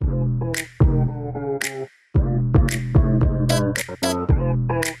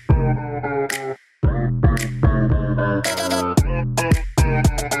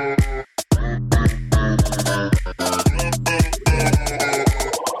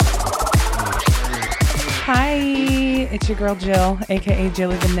it's your girl Jill, aka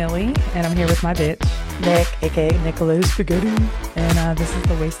Jilly Vanilli, and I'm here with my bitch, Nick, aka Nicola Spaghetti. And this is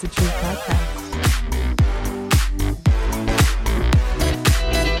the Wasted Truth Podcast.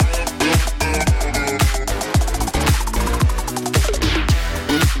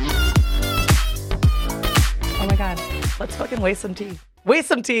 Oh my god. Let's fucking waste some tea. Waste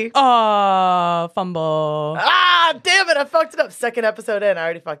some tea. Oh, fumble. Ah, damn it. I fucked it up. Second episode in. I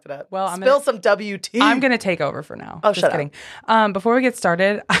already fucked it up. Well, Spill some WT. I'm going to take over for now. Oh, just shut kidding. Before we get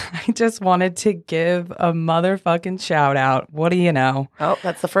started, I just wanted to give a motherfucking shout out. What do you know? Oh,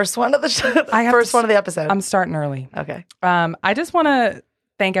 that's the first one of the show. First one of the episode. I'm starting early. Okay. I just want to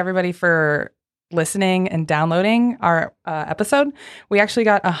thank everybody for listening and downloading our episode. We actually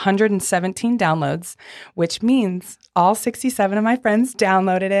got 117 downloads, which means all 67 of my friends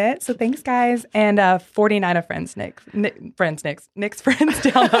downloaded it. So thanks, guys. And 49 of Nick's friends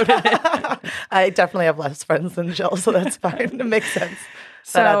downloaded it. I definitely have less friends than Jill, so that's fine. It makes sense.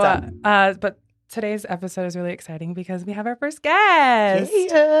 So, but today's episode is really exciting because we have our first guest.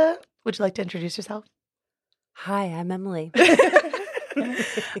 Yeah. Would you like to introduce yourself? Hi, I'm Emily.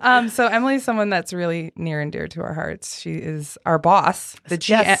 So Emily's someone that's really near and dear to our hearts. She is our boss, the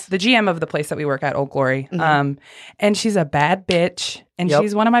GM of the place that we work at, Old Glory. Mm-hmm. And she's a bad bitch, and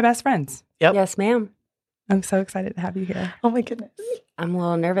she's one of my best friends. Yep. Yes, ma'am. I'm so excited to have you here. Oh my goodness. I'm a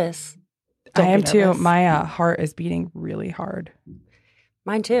little nervous. Don't I am be too. nervous. My heart is beating really hard.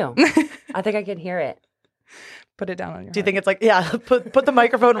 Mine too. I think I can hear it. Put it down on your Do you think it's like, put the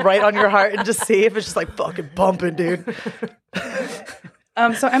microphone right on your heart and just see if it's just like fucking bumping, dude.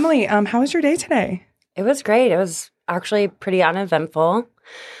 So Emily, how was your day today? It was great. It was actually pretty uneventful.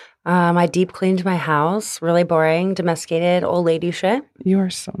 I deep cleaned my house. Really boring, domesticated old lady shit. You are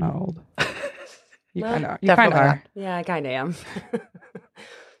so not old. You Well, kind of definitely are. Yeah, I kind of am.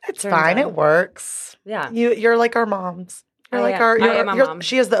 It's Turns fine. out. It works. Yeah. You're like our moms. You're I like am. our. I am a mom.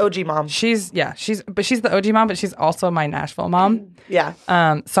 She is the OG mom. She's the OG mom, but she's also my Nashville mom. Yeah.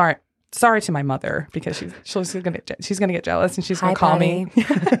 Sorry to my mother because she's gonna get jealous and she's gonna Hi, call Patty. me.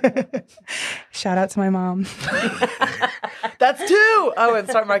 Shout out to my mom. That's two. Oh, and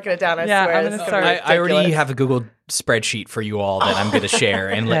start marking it down. I Yeah, swear. I'm This gonna is start. gonna be I already ridiculous. have a Google spreadsheet for you all that I'm going to share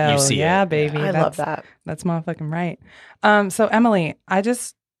and let you Hell see yeah, it. baby. I love that. That's motherfucking right. So Emily,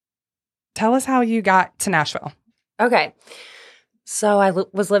 tell us how you got to Nashville. Okay. So I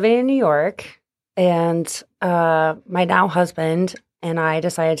was living in New York, and my now husband and I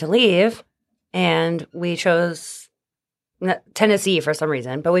decided to leave, and we chose Tennessee for some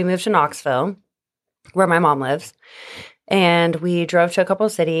reason, but we moved to Knoxville, where my mom lives, and we drove to a couple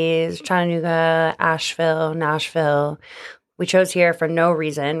of cities, Chattanooga, Asheville, Nashville. We chose here for no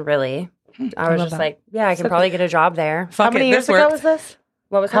reason, really. I was love just that. like, yeah, I can probably get a job there. Fuck How many it, years this ago worked. was this?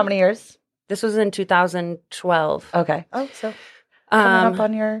 What was How that? many years? This was in 2012. Okay. Oh, so coming up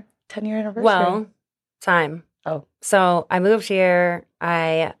on your 10-year anniversary. Well, time. Oh. So I moved here.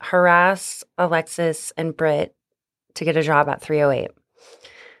 I harassed Alexis and Britt to get a job at 308.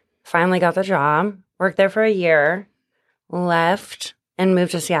 Finally got the job. Worked there for a year. Left and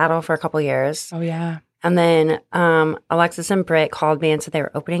moved to Seattle for a couple years. Oh yeah. And then Alexis and Britt called me and said they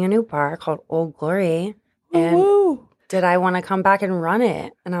were opening a new bar called Old Glory. And Woo. did I want to come back and run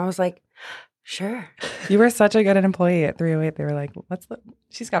it? And I was like, sure. You were such a good employee at 308. They were like,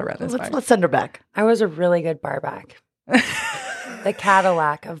 she's got to run this bar. let's send her back. I was a really good bar back. The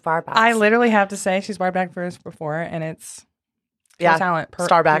Cadillac of bar backs. I literally have to say she's bar back for us before, and it's pure Yeah. talent.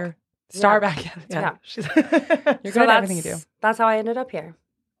 Starback. Starback. Yeah. Yeah. She's You're good at everything you do. That's how I ended up here.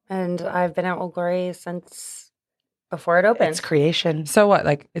 And I've been at Old Glory since before it opened. It's creation. So what?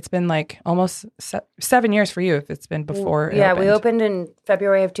 Like it's been like almost 7 years for you if it's been before. It Yeah, opened. we opened in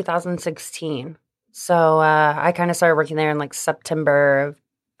February of 2016. So I kind of started working there in like September of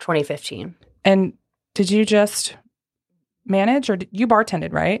 2015. And did you just manage or you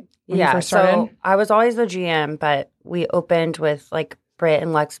bartended, right? When you first started? So I was always the GM, but we opened with like Britt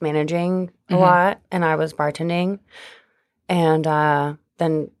and Lex managing a Mhm. lot, and I was bartending. And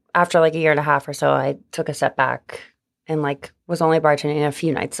then after like a year and a half or so, I took a step back and like was only bartending a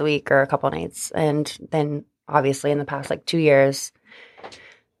few nights a week or a couple nights. And then obviously in the past like 2 years,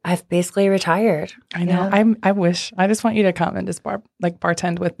 I've basically retired. I know. Yeah. I wish. I just want you to come and just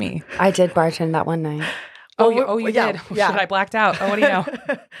bartend with me. I did bartend that one night. You yeah, did. yeah. Shit, I blacked out. Oh, what do you know?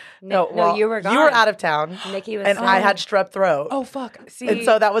 No, you were gone. You were out of town, Nikki was and I had strep throat. Oh fuck. See. And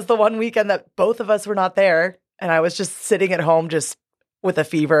so that was the one weekend that both of us were not there. And I was just sitting at home just with a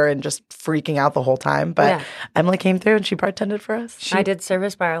fever and just freaking out the whole time. But Yeah. Emily came through and she bartended for us. I did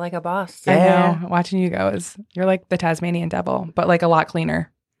service bar like a boss. I Yeah. know. Watching you go you're like the Tasmanian devil, but like a lot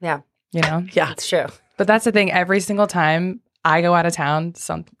cleaner. Yeah. You know? Yeah. It's true. But that's the thing. Every single time I go out of town,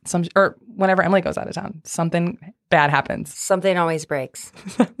 or whenever Emily goes out of town, something bad happens. Something always breaks.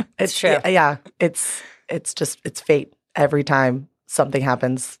 It's true. Yeah. It's fate every time something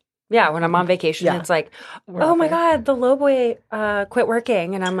happens. Yeah, when I'm on vacation, Yeah. it's like, We're oh my okay. God, the Lowboy quit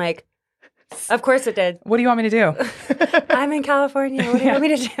working. And I'm like, of course it did. What do you want me to do? I'm in California. What do you want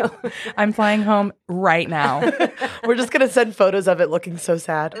me to do? I'm flying home right now. We're just going to send photos of it looking so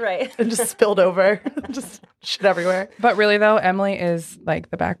sad. Right. And just spilled over. Just shit everywhere. But really, though, Emily is like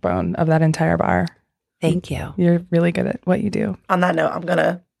the backbone of that entire bar. Thank you. You're really good at what you do. On that note, I'm going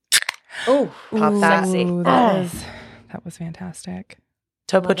to Oh, pop that. sexy. Ooh, that was fantastic.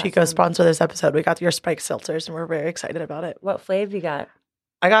 Topo Love that Chico sound. sponsor this episode. We got your spike seltzers and we're very excited about it. What flavor you got?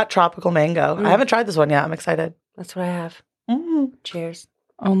 I got tropical mango. I haven't tried this one yet. I'm excited. That's what I have. Mm, Cheers.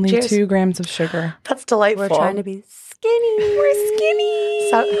 Only Cheers. 2 grams of sugar. that's delightful. We're trying to be skinny. We're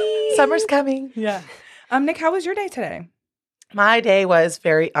skinny. Summer's coming. Yeah. Nick, how was your day today? My day was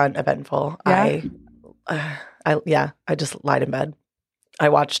very uneventful. Yeah? I just lied in bed. I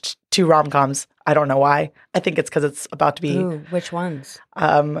watched 2 rom-coms. I don't know why. I think it's because it's about to be. Ooh, which ones?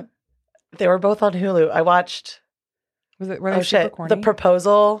 They were both on Hulu. I watched. Were they super shit! corny? The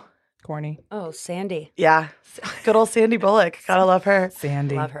Proposal. Corny. Oh, Sandy. Yeah, good old Sandy Bullock. Gotta love her.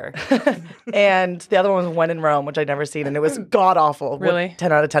 Sandy. Love her. And the other one was When in Rome, which I'd never seen, and it was god awful. Really?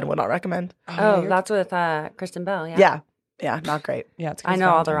 10 out of 10 would not recommend. Oh, that's with Kristen Bell. Yeah, not great. Yeah, it's I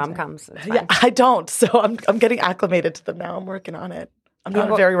know all the Valentine's Day. rom-coms. It's Yeah, fine. I don't. So I'm getting acclimated to them now. I'm working on it. I'm not a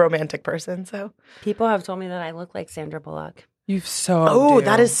People- very romantic person, so. People have told me that I look like Sandra Bullock. You so Oh, do.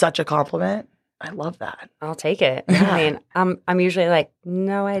 that is such a compliment. I love that. I'll take it. I mean, I'm usually like,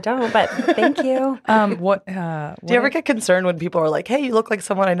 no, I don't, but thank you. What? Do you ever get concerned when people are like, "Hey, you look like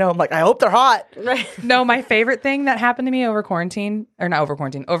someone I know"? I'm like, I hope they're hot. Right. No, my favorite thing that happened to me over quarantine, or not over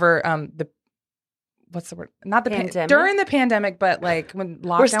quarantine, over the what's the word? Not the Pandemic? during the pandemic, but like when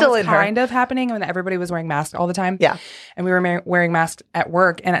lockdown still was in her. kind of happening, when everybody was wearing masks all the time. Yeah. and we were wearing masks at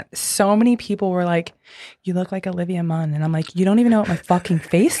work, and so many people were like, "You look like Olivia Munn," and I'm like, "You don't even know what my fucking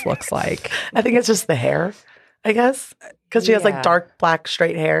face looks like." I think it's just the hair, I guess, because she has like Yeah. dark black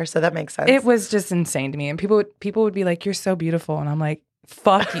straight hair, so that makes sense. It was just insane to me, and people would be like, "You're so beautiful," and I'm like,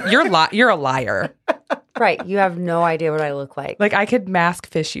 "Fuck you, you're a liar." Right. You have no idea what I look like. Like I could mask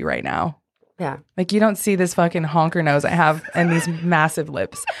fishy right now. Yeah. Like, you don't see this fucking honker nose I have and these massive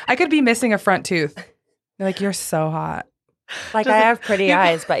lips. I could be missing a front tooth. They're like, you're so hot. Like I have pretty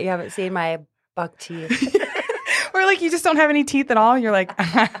eyes, but you haven't seen my buck teeth. Or like, you just don't have any teeth at all. You're like,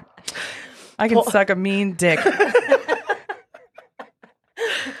 I can suck a mean dick.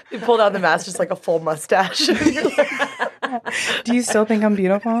 You pull down the mask, just like a full mustache. Do you still think I'm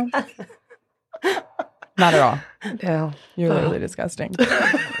beautiful? Not at all. No, You're literally disgusting.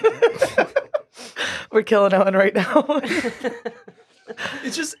 we're killing Owen right now.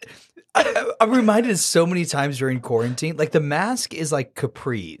 It's just, I'm reminded so many times during quarantine, like the mask is like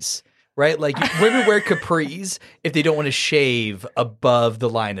capris, right? Like women wear capris if they don't want to shave above the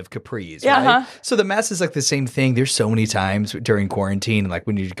line of capris, Yeah, right? uh-huh. So the mask is like the same thing. There's so many times during quarantine, like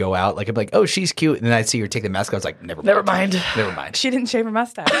when you go out, like I'm like, oh, she's cute. And then I'd see her take the mask off. I was like, never mind. Never mind. She didn't shave her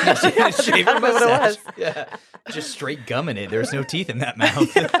mustache. Shave her That's what it mustache. was. Yeah. Just straight gumming it. There's no teeth in that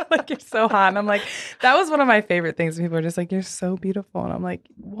mouth. Like, you're so hot. And I'm like, that was one of my favorite things. People are just like, you're so beautiful. And I'm like,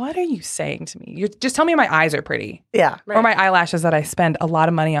 what are you saying to me? Just tell me my eyes are pretty. Yeah. Or my eyelashes that I spend a lot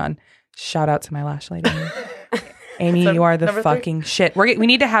of money on. Shout out to my lash lady. Amy, you are the number 3? fucking shit. We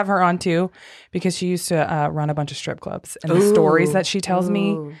need to have her on too, because she used to run a bunch of strip clubs. And the stories that she tells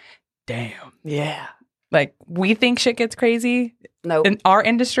me, Ooh. damn. Yeah. Like, we think shit gets crazy Nope. in our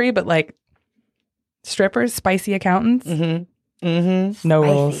industry, but like strippers, spicy accountants, Mm-hmm. Mm-hmm. no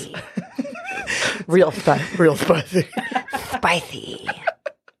rules. Spicy. Real spicy. Spicy.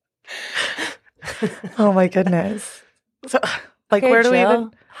 Oh my goodness. So, like, Okay, where do we Jill,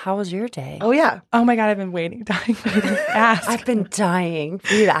 even? how was your day? Oh yeah. Oh my God, I've been waiting, dying for you to ask. I've been dying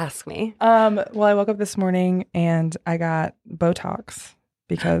for you to ask me. Well, I woke up this morning and I got Botox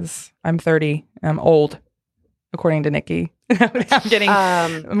because I'm 30 and I'm old, according to Nikki.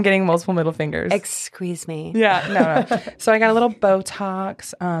 I'm getting multiple middle fingers. Excuse me. Yeah, no. So I got a little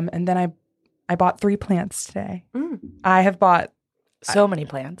Botox, and then I bought 3 plants today. Mm. I have bought So many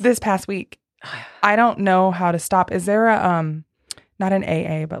plans. this past week. I don't know how to stop. Is there a not an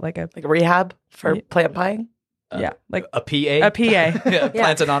AA, but like a Like rehab for Yeah. plant buying. yeah, like A PA? a PA? Yeah,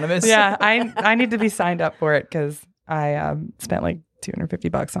 Plants Anonymous? Yeah, I need to be signed up for it because I spent like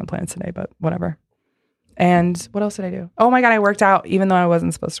 $250 on plants today, but whatever. And what else did I do? Oh my God, I worked out even though I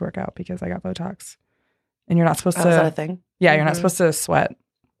wasn't supposed to work out because I got Botox. And you're not supposed Oh, is that a to. thing? Yeah, you're not Mhm. supposed to sweat,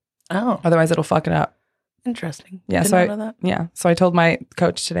 Oh. otherwise it'll fuck it up. Interesting. Yeah, Did so not I, know that. yeah, so I told my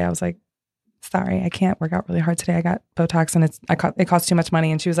coach today, I was like, sorry, I can't work out really hard today. I got Botox and it costs too much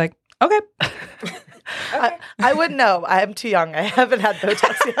money. And she was like, okay. I wouldn't know. I am too young. I haven't had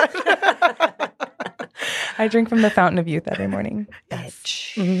Botox yet. I drink from the fountain of youth every morning.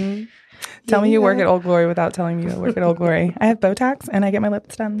 Bitch. Mhm. Tell me you work at Old Glory without telling me you work at Old Glory. I have Botox and I get my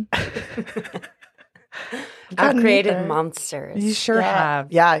lips done. I've created neither. monsters. You sure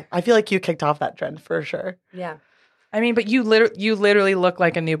have. Yeah, I feel like you kicked off that trend for sure. Yeah. I mean, but you literally look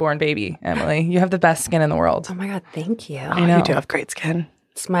like a newborn baby, Emily. You have the best skin in the world. Oh my God, thank you. I know. You do have great skin.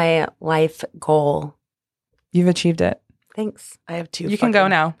 It's my life goal. You've achieved it. Thanks. I have two. You can go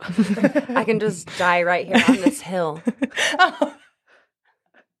now. I can just die right here on this hill.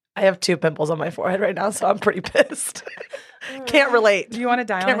 I have 2 pimples on my forehead right now, so I'm pretty pissed. Can't relate. Do you want to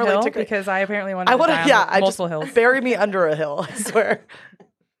die Can't on a relate hill? to great- Because I apparently want I to want die to. on Yeah, multiple just hills. bury me under a hill. I swear.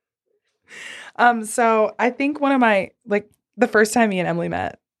 So I think one of my the first time me and Emily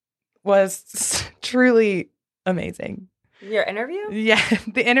met was truly amazing. Your interview? Yeah,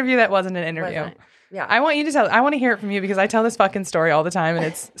 the interview that wasn't an interview. Wasn't it? Yeah. I want you to tell. I want to hear it from you because I tell this fucking story all the time and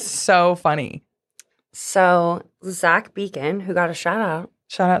it's so funny. So Zach Beacon, who got a shout out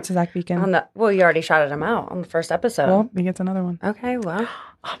Shout out to Zach Beacon. on you already shouted him out on the first episode. Well, he gets another one. Okay, well,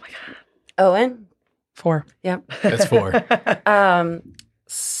 Oh my god. Owen. 4. Yep. That's 4.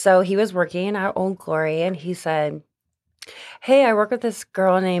 So he was working at Old Glory and he said, "Hey, I work with this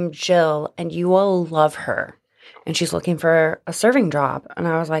girl named Jill and you will love her. And she's looking for a serving job." And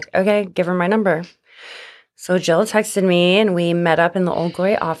I was like, "Okay, give her my number." So Jill texted me and we met up in the Old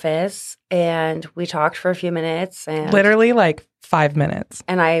Glory office and we talked for a few minutes and Literally 5 minutes.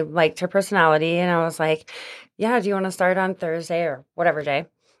 and I liked her personality and I was like, "Yeah, do you want to start on Thursday or whatever day?"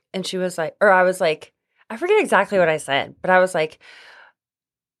 And she was like, or I was like, I forget exactly what I said, but I was like,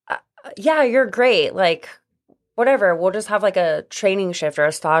 "Yeah, you're great. Like, whatever. We'll just have a training shift or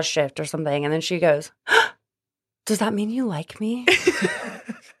a stage shift or something." And then she goes, "Does that mean you like me?"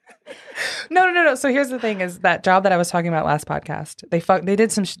 No. So here's the thing: is that job that I was talking about last podcast? They did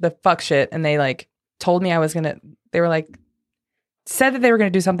the fuck shit, and they told me I was gonna. They were said that they were gonna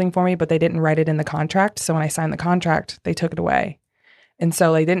do something for me, but they didn't write it in the contract. So when I signed the contract, they took it away, and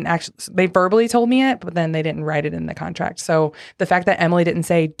so they didn't actually. They verbally told me it, but then they didn't write it in the contract. So the fact that Emily didn't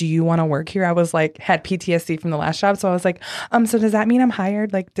say, "Do you want to work here?" I was had PTSD from the last job. So I was like, So does that mean I'm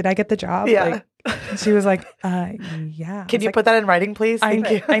hired? Did I get the job? Yeah. And she was like, yeah. Can you put that in writing, please?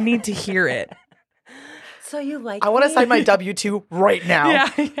 Thank you. I need to hear it. So you like I want to me? sign my W-2 right now.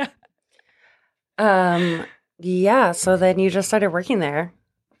 Yeah. Yeah, so then you just started working there.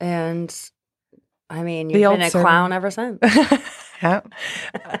 And I mean, The you've old been a servant. clown ever since. Yeah.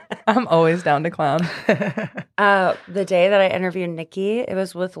 I'm always down to clown. The day that I interviewed Nikki, it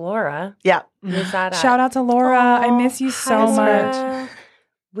was with Laura. Yeah. We sat at- Shout out to Laura. I miss you so Hi, much. Laura.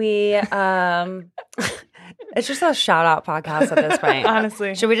 We it's just a shout out podcast at this point.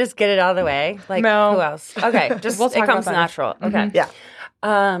 Honestly. Should we just get it out of the way? No. Who else? Okay, just We'll talk it comes about that. natural. Okay. Mhm.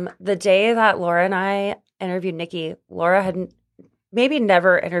 Yeah. The day that Laura and I interviewed Nikki, Laura had maybe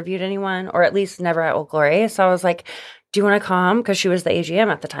never interviewed anyone, or at least never at Old Glory. So I was like, "Do you want to come?" Because she was the AGM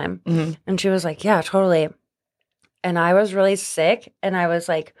at the time. Mhm. And she was like, "Yeah, totally." And I was really sick and I was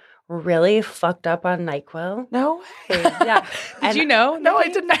really fucked up on NyQuil. No way. Yeah. Did you know? No, I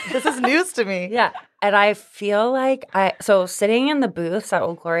Nikki? didn't. This is news to me. Yeah. And I feel so sitting in the booths at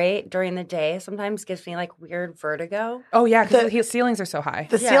Old Glory during the day sometimes gives me weird vertigo. Oh, yeah, because The- the ceilings are so high.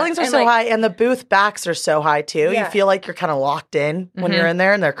 The Yeah, ceilings are and, so high and the booth backs are so high too. Yeah. You feel like you're kind of locked in when Mhm. you're in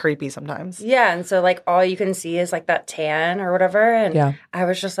there and they're creepy sometimes. Yeah. And so all you can see is that tan or whatever. And Yeah. I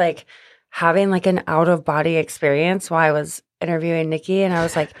was just having an out of body experience while I was interviewing Nikki. And I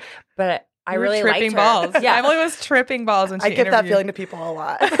was but I You were really tripping liked her. balls. Yeah. Emily was tripping balls when she I give that interviewed. feeling to people a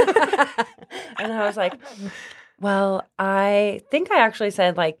lot. And I was well, I think I actually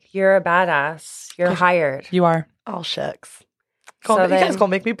said you're a badass. You're hired. You are. Oh, shucks. So You guys then- gonna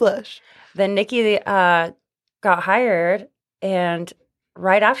make me blush. Then Nikki got hired, and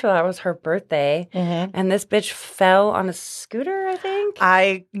right after that was her birthday, and this bitch fell on a scooter, I think.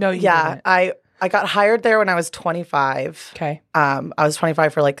 No, you Yeah, didn't. I got hired there when I was 25. Okay. I was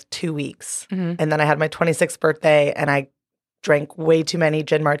 25 for 2 weeks. Mhm. And then I had my 26th birthday and I drank way too many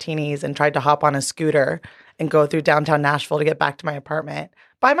gin martinis and tried to hop on a scooter and go through downtown Nashville to get back to my apartment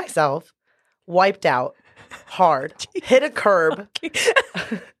by myself, wiped out hard, hit a curb,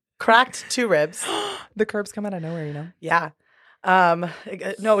 cracked 2 ribs. The curbs come out of nowhere, you know? Yeah. No,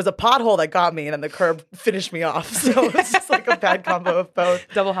 it was a pothole that got me and then the curb finished me off. So it was just a bad combo of both.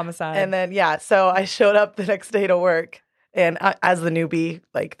 Double homicide. And then, so I showed up the next day to work And as the newbie,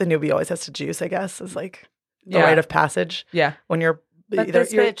 like the newbie always has to juice, I guess, is like the Yeah. rite of passage Yeah. when you're But either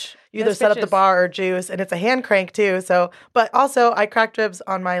this you're, bitch, you either this set bitch up the is- bar or juice, and it's a hand crank too. So, but also I cracked ribs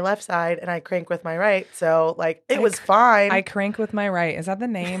on my left side and I crank with my right. So like it was fine. I crank with my right. Is that the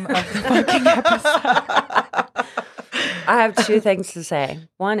name of the fucking episode? I have two things to say.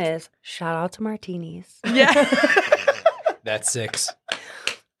 One is shout out to martinis. Yeah. That's 6.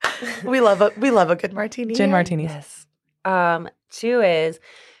 we love a good martini. Gin here. martinis. Yes. Two is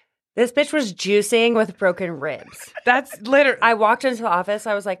this bitch was juicing with broken ribs. That's literally. I walked into the office.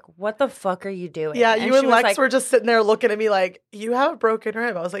 I was like, "What the fuck are you doing?" Yeah, you she and was Lex like, were just sitting there looking at me like, "You have a broken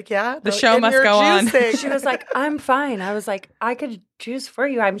rib." I was like, "Yeah." The show and must you're go on. juicing. She was like, "I'm fine." I was like, "I could juice for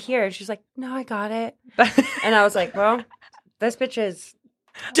you. I'm here." She's like, "No, I got it." And I was like, "Well, this bitch is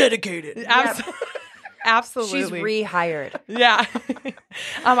dedicated. Absolutely. she's rehired." Yeah.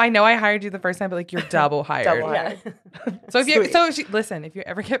 I know I hired you the first time, but like you're double hired. Double hired. So if you Sweet. listen, if you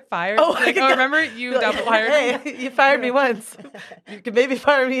ever get fired, Oh, like, I got- remember you Like, double hired me? Hey, you fired me once. You can maybe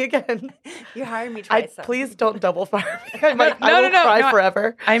fire me again. You hired me I twice. though. please don't double fire me. I will No, cry no.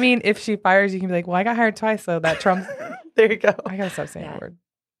 forever. I mean, if she fires, you can be like, "Well, I got hired twice, so that trumps." There you go. I gotta stop saying Yeah. that word.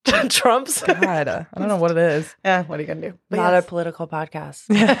 Trumps. God, I don't know what it is. Yeah, what are you gonna do? But Not yes. a political podcast.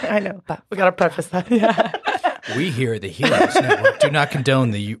 I know. We gotta preface that. Yeah. We here at the Heroes Network do not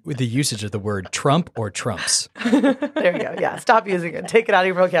condone the usage of the word Trump or Trumps. There you go. Yeah, stop using it. Take it out of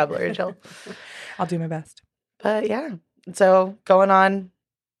your vocabulary, Jill. I'll do my best. But yeah, so going on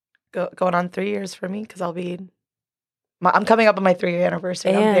 3 years for me because I'm coming up on my 3-year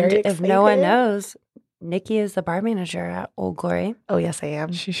anniversary. I'm And very if excited. no one knows, Nikki is the bar manager at Old Glory. Oh yes, I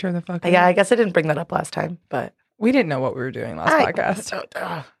am. She sure the fuck. Yeah, is. I guess I didn't bring that up last time, but We didn't know what we were doing last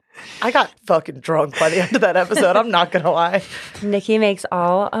podcast. I got fucking drunk by the end of that episode. I'm not gonna lie. Nikki makes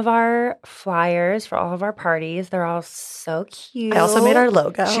all of our flyers for all of our parties. They're all so cute. I also made our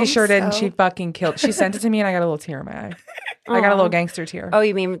logo. She sure did, and so- she fucking killed. She sent it to me, and I got a little tear in my eye. I got a Aw. little gangster tear. Oh,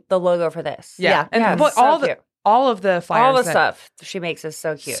 you mean the logo for this? yeah, and Yeah, but so all cute. the flyers, all the that- stuff she makes is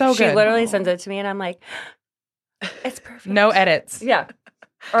so cute. So She good. literally sends it to me, and I'm like, it's perfect. No edits. Yeah.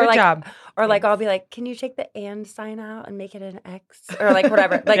 Or Good like, job. Or like, I'll be like, can you take the and sign out and make it an X? Or like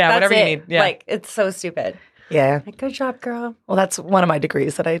whatever. Like Yeah, that's whatever you it. need. Yeah. Like it's so stupid. Yeah. Like, good job, girl. Well, that's one of my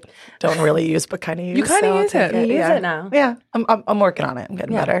degrees that I don't really use, but kind of use. You kinda so I'll use take it. You use yeah. it now. Yeah, I'm working on it. I'm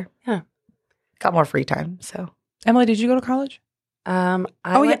getting Yeah. better. Yeah. Got more free time. So Emily, did you go to college? I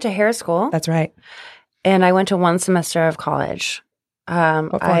Oh, went to hair school That's right. and I went to one semester of college.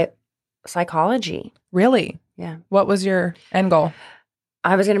 What for? Psychology. Really? Yeah. What was your end goal?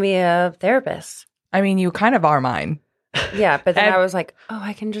 I was going to be a therapist. I mean, you kind of are mine. Yeah, but then And- I was like, oh,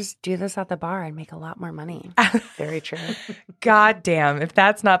 I can just do this at the bar and make a lot more money. very true. God damn, if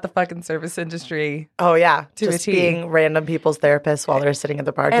that's not the fucking service industry. Oh yeah, To a just T. being random people's therapists while they're sitting at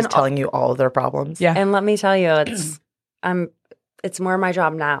the bar, And just telling you all of their problems. Yeah. And let me tell you, it's more my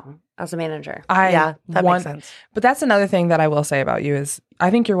job now as a manager. Yeah, that want- makes sense. But that's another thing that I will say about you is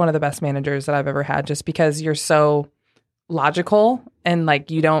I think you're one of the best managers that I've ever had just because you're so logical and like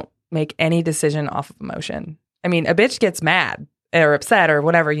you don't make any decision off of emotion. I mean, a bitch gets mad or upset or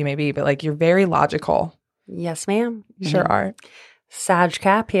whatever you may be, but like you're very logical. Yes, ma'am. You sure are. Sag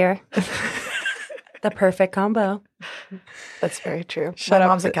Cap here. The perfect combo. That's very true. Shut My up.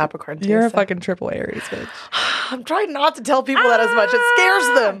 mom's a Capricorn too. You're a so- fucking triple Aries, bitch. I'm trying not to tell people that as much. It scares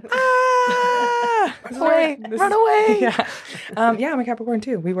them. Run away! Run away! Yeah. Yeah, I'm a Capricorn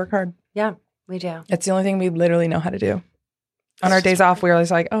too. We work hard. Yeah, we do. It's the only thing we literally know how to do. On our days off, we're always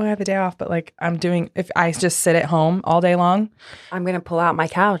like, oh, I have a day off. But like, if I just sit at home all day long. I'm going to pull out my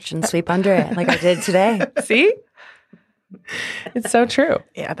couch and sweep under it like I did today. See? It's so true.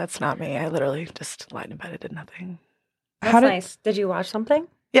 Yeah, that's not me. I literally just lied in bed. I did nothing. That's How did nice. Did you watch something?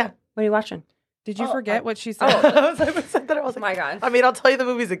 Yeah. What are you watching? did you Oh, forget I- what she said? I said that. I was Oh like, my God. I mean, I'll tell you the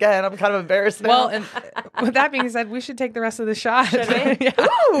movies again. I'm kind of embarrassed now. Well, and with that being said, we should take the rest of the shot. Should we? Yeah.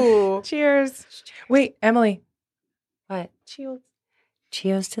 Ooh. Cheers. Wait, Emily. What? Cheers.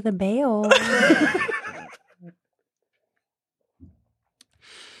 Cheers to the bail.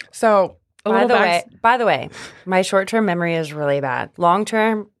 So, By the way, my short-term memory is really bad.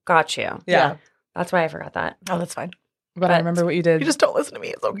 Long-term, got you. Yeah. That's why I forgot that. Oh, that's fine. But I remember what you did You just don't listen to me.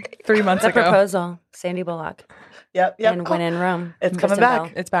 It's okay. 3 months The ago. proposal, Sandy Bullock, Yep. Yep. and When in Rome. It's coming Kristen back.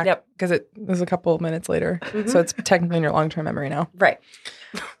 Bell. It's back Yep. because it was a couple of minutes later. Mhm. So it's technically in your long-term memory now. Right.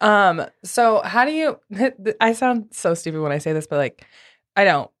 So how do you I sound so stupid when I say this, but like I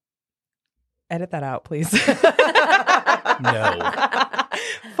don't. Edit that out, please. No.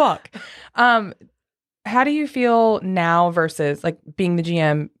 Fuck. How do you feel now versus like being the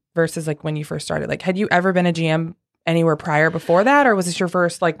GM versus like when you first started? Like had you ever been a GM anywhere prior before that, or was this your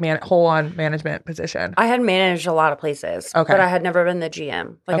first like whole on management position? I had managed a lot of places, Okay. but I had never been the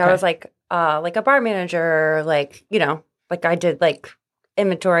GM. Like Okay. I was like a bar manager, like, you know, like I did like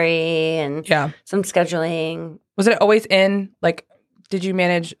inventory and Yeah. some scheduling. Was it always in like? Did you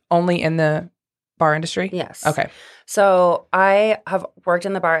manage only in the bar industry? Yes. Okay. So I have worked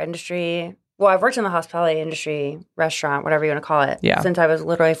in the bar industry. Well, I've worked in the hospitality industry, restaurant, whatever you want to call it, Yeah. since I was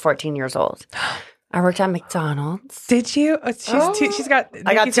literally 14 years old. I worked at McDonald's. Did you? She's got.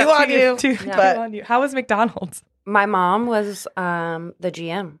 I got Nikki's two on you, Two but- on you. How was McDonald's? My mom was the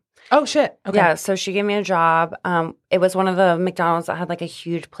GM. Oh shit. Okay. Yeah, so she gave me a job. It was one of the McDonald's that had like a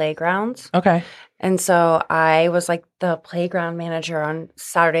huge playground. Okay. And so I was like the playground manager on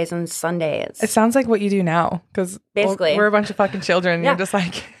Saturdays and Sundays. It sounds like what you do now, because Basically. we're a bunch of fucking children. And Yeah. You're just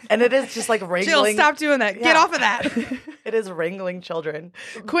like, And it is just like Jill, wrangling. stop doing that. Get Yeah. off of that. It is wrangling children.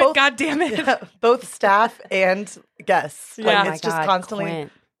 Quit. Both- God damn it. Yeah, both staff and guests. Yeah. Like, Oh my it's just God, constantly.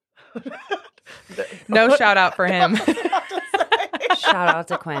 Quint. No shout out for him. Shout out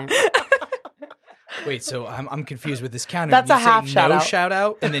to Quint. Wait, so I'm confused with this counter. That's You a say half no shout out. shout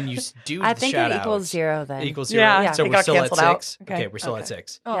out, and then you do I the think shout it equals outs. 0 then. It equals 0. Yeah. Yeah. So It we're got still at canceled out. 6. Okay. Okay, we're still Okay. at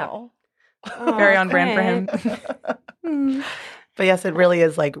 6. Oh. Aw, Very on brand for him. Quint. But yes, it really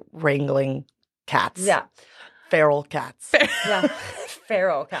is like wrangling cats. Yeah. Feral cats. Yeah.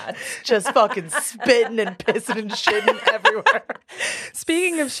 Feral cats. Just fucking spitting and pissing and shitting everywhere.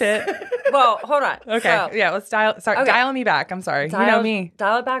 Speaking of shit. Well, hold on. Okay. So, Yeah. Let's Okay. dial me back. I'm sorry. you know me.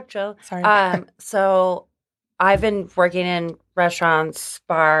 Dial it back, Jill. Sorry. So I've been working in restaurants,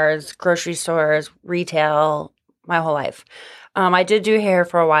 bars, grocery stores, retail my whole life. I did do hair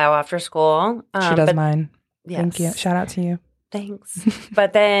for a while after school. She does but- mine. Yes. Thank you. Shout out to you. Thanks.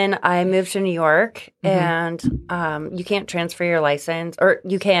 But then I moved to New York Mhm. and you can't transfer your license, or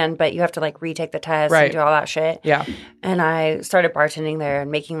you can, but you have to like retake the test Right. and do all that shit. Yeah. And I started bartending there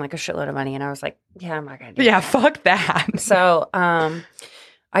and making like a shitload of money. And I was like, yeah, I'm not going to do Yeah. that. Fuck that. So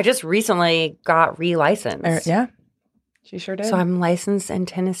I just recently got relicensed. Yeah. She sure did. So I'm licensed in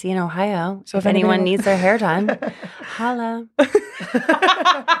Tennessee and Ohio. So if if anybody anyone wa- needs their hair done, holla.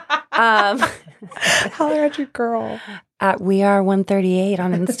 Holler at your girl. At We Are 138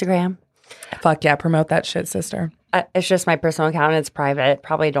 on Instagram. Fuck yeah. Promote that shit, sister. It's just my personal account. It's private.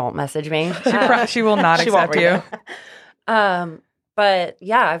 Probably don't message me. She will not She won't accept read you. it. But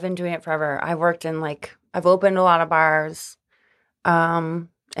yeah, I've been doing it forever. I worked in I've opened a lot of bars, and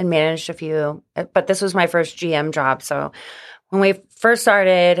managed a few. But this was my first GM job. So when we first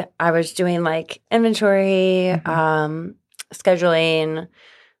started, I was doing like inventory, scheduling,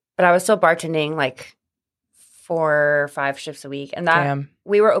 but I was still bartending like 4 or 5 shifts a week. And that Damn.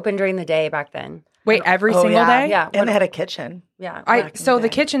 we were open during the day back then. Wait, every Oh, single yeah. day? Yeah. And they had a kitchen. Yeah. back in So the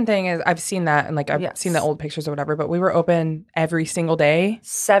day. kitchen thing is, I've seen that, and like I've Yes. seen the old pictures or whatever. But we were open every single day.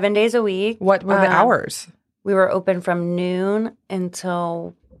 7 days a week. What were the hours? We were open from noon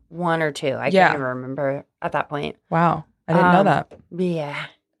until 1 or 2. I Yeah. can't even remember at that point. Wow, I didn't know Um, that. Yeah.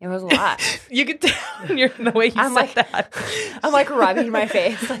 It was a lot. You could tell the way you I'm said like- that. I'm like rubbing my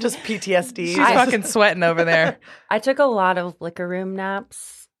face. Just PTSD. She's fucking sweating over there. I took a lot of liquor room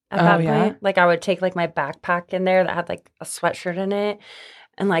naps at Oh, that yeah? point. Like I would take like my backpack in there that had like a sweatshirt in it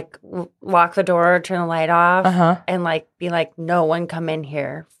and like lock the door, turn the light off, Uh huh. and like be like, no one come in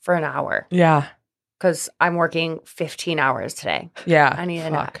here for an hour Yeah. because I'm working 15 hours today. Yeah. I need a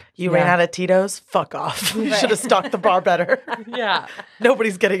nap. Fuck. You Yeah. ran out of Tito's? Fuck off. You Right. should have stocked the bar better. Yeah.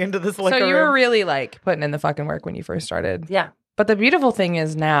 Nobody's getting into this liquor So you room. were really like putting in the fucking work when you first started. Yeah. But the beautiful thing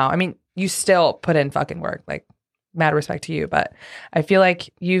is now, I mean, you still put in fucking work. Like, mad respect to you, but I feel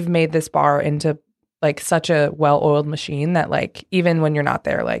like you've made this bar into like such a well-oiled machine that like even when you're not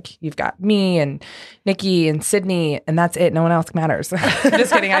there, like you've got me and Nikki and Sydney, and that's it. No one else matters.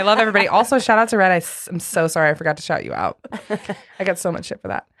 Just kidding. I love everybody. Also, shout out to Red. I'm so sorry I forgot to shout you out. I got so much shit for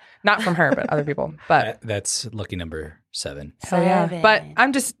that. Not from her, but other people. But That's lucky number 7. hell yeah. 7. But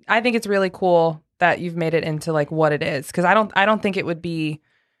I think it's really cool that you've made it into like what it is, because I don't think it would be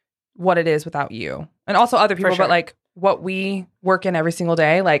what it is without you, and also other people. sure. But like what we work in every single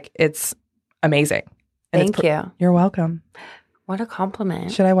day, like it's amazing. And it's Thank you. You're welcome. What a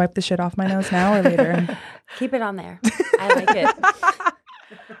compliment. Should I wipe the shit off my nose now or later? Keep it on there. I like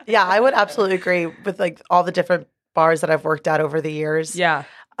it. Yeah, I would absolutely agree with like all the different bars that I've worked at over the years. Yeah.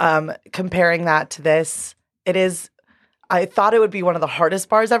 Comparing that to this, it is. I thought it would be one of the hardest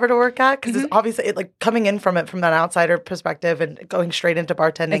bars ever to work at because it's obviously like coming in from an outsider perspective and going straight into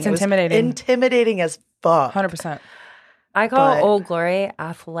bartending. It's it was intimidating. intimidating as fuck. 100%. I call But- Old Glory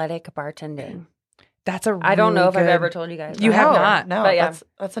athletic bartending. That's a I don't know really if I've good- ever told you guys. You that. have No, not. No, But yeah.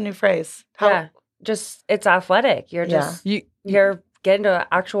 that's a new phrase. How, Yeah. just it's athletic. You're just you're getting to an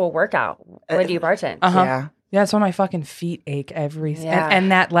actual workout when you bartend. Yeah. Yeah, that's why my fucking feet ache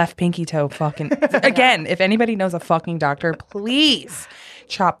and that left pinky toe fucking again, if anybody knows a fucking doctor, please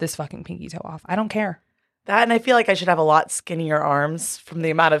chop this fucking pinky toe off. I don't care. That, and I feel like I should have a lot skinnier arms from the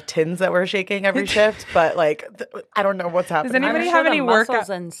amount of tins that we're shaking every shift. But like, I don't know what's happening. Does anybody have any muscles workout?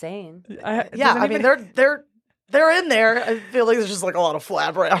 insane. Yeah, I mean they're in there. I feel like there's just like a lot of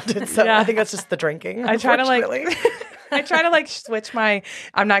flab around it. So I think that's just the drinking. I try to like unfortunately. I try to like switch my.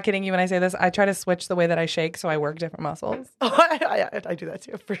 I'm not kidding you when I say this. I try to switch the way that I shake so I work different muscles. Oh, I do that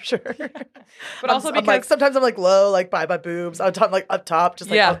too for sure. But also I'm because like, sometimes I'm like low, like by my boobs. I'm like up top,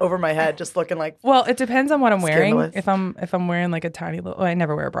 just like over my head, just looking like. Well, it depends on what I'm wearing. Scandalous. If I'm wearing like a tiny little, I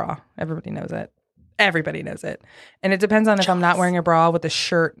never wear a bra. Everybody knows it. Everybody knows it. And it depends on if I'm not wearing a bra with a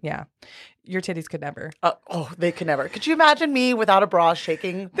shirt. Yeah. Your titties could never. They could never. Could you imagine me without a bra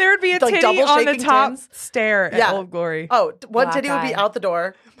shaking? There would be a like, titty double on the shaking top tins? stair at Old Glory. Oh, one Black titty would be eye. out the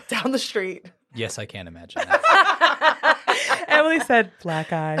door, down the street. Yes, I can imagine that. Emily said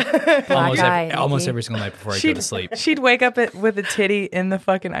black eye. almost every single night before I go to sleep. She'd wake up with a titty in the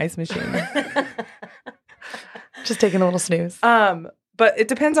fucking ice machine. Just taking a little snooze. But it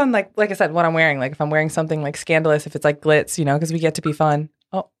depends on like I said, what I'm wearing. Like if I'm wearing something like scandalous, if it's like glitz, because we get to be fun.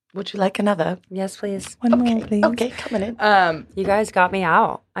 Oh, Would you like another? Yes, please. one more, please. Okay, coming in. You guys got me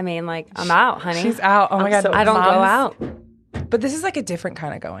out. I mean, like, I'm out, honey. She's out. Oh my I'm god, so I don't go out. But this is like a different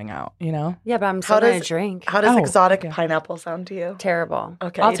kind of going out, Yeah, but I'm How still going does- to drink. How does Oh, exotic okay. pineapple sound to you? Terrible.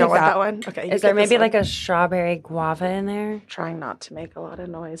 Okay, I'll you don't take want that. that one? Okay. you Is there get this maybe one. like a strawberry guava in there? Trying not to make a lot of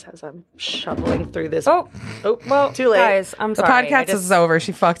noise as I'm shoveling through this. Oh, well, too late. guys, I'm The sorry. podcast is over.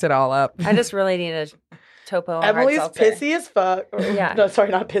 She fucked it all up. I just really need a topo. hard Emily's seltzer. pissy as fuck. Yeah. No, sorry,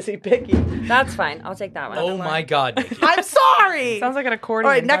 not pissy, picky. That's fine. I'll take that one. Oh my God, Nikki. I'm sorry. Sounds like an accordion.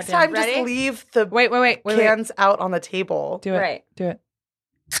 All right, next goddamn. time just Ready? leave the Wait. cans out on the table. Do it. Right. Do it.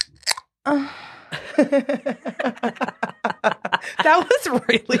 That was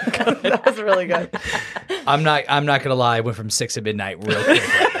really good. That was really good. I'm not gonna lie. I went from 6 to midnight real quick.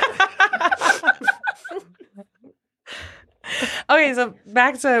 Okay, so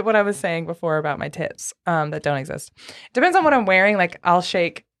back to what I was saying before about my tits that don't exist. Depends on what I'm wearing. Like I'll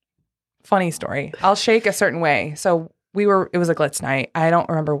shake. Funny story. I'll shake a certain way. So it was a glitz night. I don't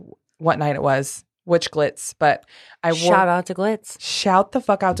remember what night it was, which glitz, but I Shout out to Glitz. Shout the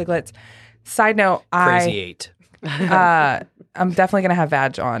fuck out to glitz. Side note, Crazy 8. I'm definitely gonna have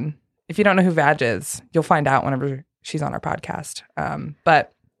Vag on. If you don't know who Vag is, you'll find out whenever she's on our podcast.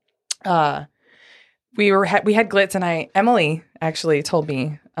 But we had glitz, and Emily actually told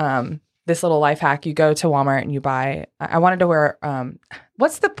me this little life hack. You go to Walmart and you buy. I wanted to wear.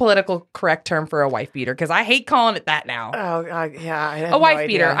 What's the political correct term for a wife beater? Because I hate calling it that now. Oh, yeah. I have A wife no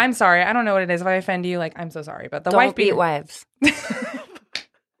beater. idea. I'm sorry. I don't know what it is. If I offend you, like I'm so sorry. But the Don't wife beat beater. wives.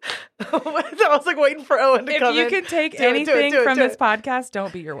 I was like waiting for Owen to If come you in. can take Do it, do it, anything do it, from do this it. podcast,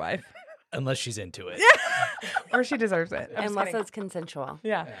 don't beat your wife, Unless she's into it. or she deserves it. I'm just Unless kidding. it's consensual.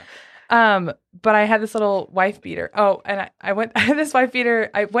 Yeah. But I had this little wife beater. Oh, and I went. I had this wife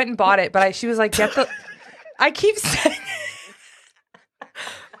beater. I went and bought it, but she was like, "Get the." I keep saying.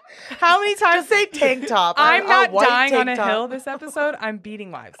 How many times Just say tank top. I'm A not white dying on tank a top. hill this episode. I'm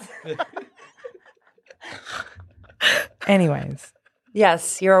beating wives. Anyways,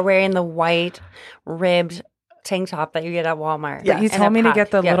 Yes, you're wearing the white ribbed tank top that you get at Walmart. Yeah. you In a told me to pack.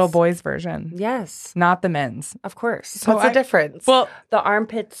 get the Yes. little boys version, Yes, not the men's. of course. So What's the difference? Well, The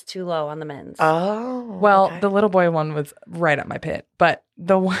armpit's too low on the men's. oh. Well, okay. the little boy one was right up my pit, but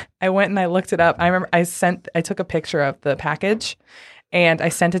I went and I looked it up. I remember I took a picture of the package, and I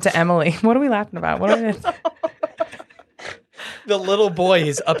sent it to Emily. What are we laughing about? What are we? The little boy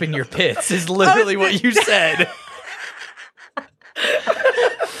is up in your pits is literally what you said.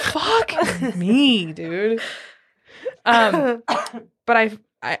 Fuck me, dude. But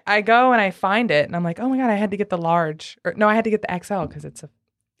I go and I find it, and I'm like, oh my god, I had to get the large. Or no, I had to get the XL because it's a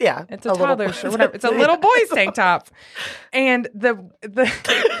little- toddler shirt, whatever. It's a little boy's tank top, and the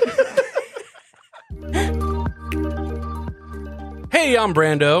Hey, I'm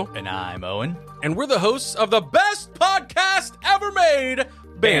Brando, And I'm Owen. and we're the hosts of the best podcast ever made,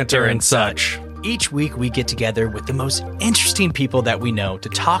 Banter and Such. Each week we get together with the most interesting people that we know to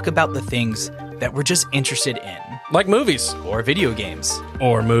talk about the things that we're just interested in. Like movies, Or video games.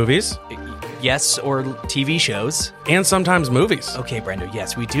 or movies, Yes, or TV shows. and sometimes movies. Okay, Brendo,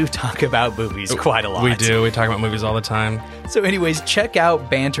 yes, we do talk about movies quite a lot. We do. We talk about movies all the time. So anyways, check out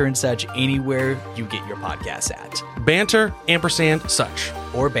Banter and Such anywhere you get your podcasts at. Banter, ampersand, such.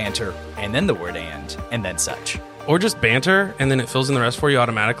 Or Banter, and then the word and then such. or just banter, and then it fills in the rest for you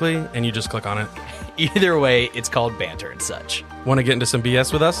automatically, and you just click on it. Either way, it's called Banter and Such. Want to get into some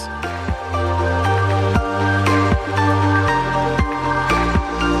BS with us?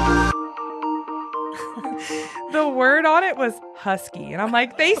 The word on it was husky. And I'm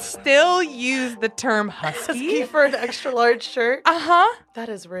like, they still use the term Husky husky? for an extra large shirt. Uh-huh. That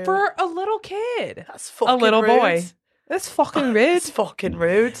is rude. For a little kid. That's A fucking little rude. boy. That's fucking rude. It's fucking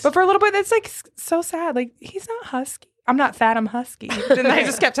rude. But for a little boy, that's like so sad. Like, he's not husky. I'm not fat, I'm husky. And I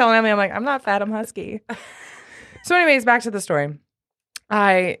just kept telling Emily, I'm like, I'm not fat, I'm husky. So anyways, back to the story.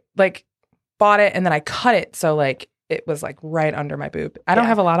 I like bought it and then I cut it. So like it was like right under my boob. I don't Yeah.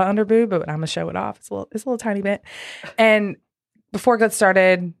 have a lot of under boob, but I'm gonna show it off. It's a little tiny bit. And before Glitz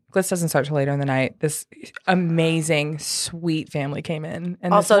started, Glitz doesn't start till later in the night. This amazing, sweet family came in.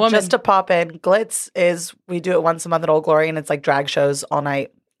 And also, this woman, just to pop in, Glitz is, we do it once a month at Old Glory, and it's like drag shows all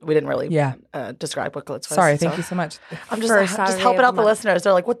night. We didn't really describe what Glitz was. sorry, thank you so much. I'm First just Saturday helping of out the the month. listeners.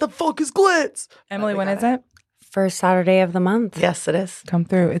 They're like, what the fuck is Glitz? Emily, we when got is it. it? First Saturday of the month. Yes, it is. Come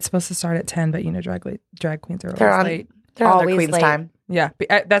through. It's supposed to start at 10, but you know, drag queens are They're always on, late. they're on their Always queen's late. time. Yeah,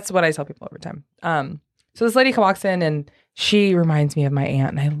 that's what I tell people over time. So this lady walks in and she reminds me of my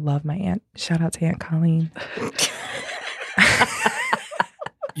aunt, and I love my aunt. Shout out to Aunt Colleen.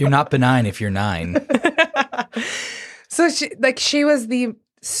 You're not benign if you're 9. So she was the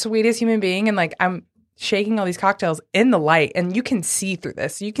sweetest human being, and like I'm shaking all these cocktails in the light, and you can see through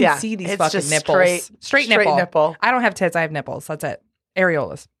this. You can Yeah, see these it's fucking just nipples. Straight nipple. nipple. I don't have tits. I have nipples. That's it.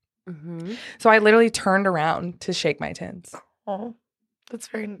 Areolas. Mm-hmm. So I literally turned around to shake my tins. Oh, that's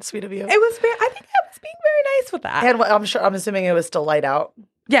very sweet of you. I think I was being very nice with that. And I'm assuming it was still light out.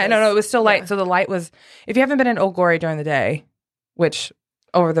 Yeah, no, it was still light. Yeah. So the light was, if you haven't been in Old Glory during the day, which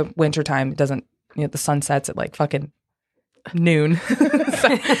over the winter time, it doesn't, the sun sets at like fucking noon.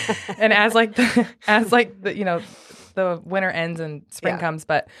 And as the winter ends and spring Yeah. comes,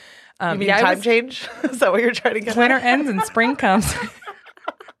 but You mean yeah, it time was- change? Is that what you're trying to get winter at? ends and spring comes.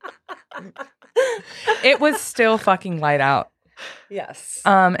 It was still fucking light out. Yes.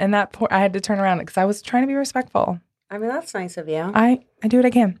 And I had to turn around because I was trying to be respectful. I mean, that's nice of you. I do what I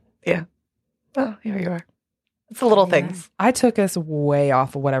can. Oh, here you are. It's the little Yeah. things. I took us way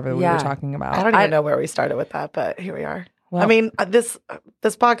off of whatever we Yeah. were talking about. I don't even know where we started with that, but here we are. Well, I mean, this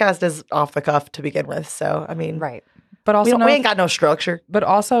podcast is off the cuff to begin with, so I mean, Right. but also we ain't got no structure. But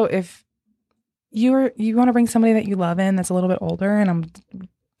also, if you want to bring somebody that you love in that's a little bit older, and I'm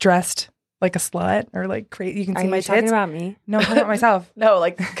dressed like a slut or like crazy, you can Are see you my talking tits. about me? No, I'm talking about myself. No,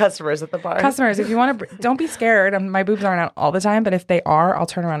 like customers at the bar. Customers, if you want to, don't be scared. My boobs aren't out all the time, but if they are, I'll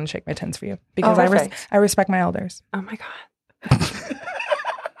turn around and shake my tins for you because perfect. I respect my elders. Oh my God.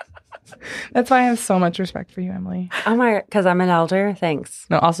 That's why I have so much respect for you, Emily. Oh my, because I'm an elder. Thanks.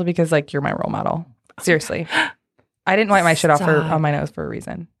 No, also because like you're my role model. Seriously, I didn't wipe my shit off Stop. on my nose for a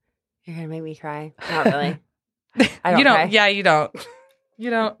reason. You're gonna make me cry. Not really. I don't You don't. cry. Yeah, you don't. You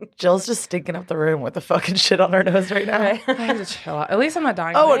don't. Jill's just stinking up the room with the fucking shit on her nose right now. Right. I have to chill out. At least I'm not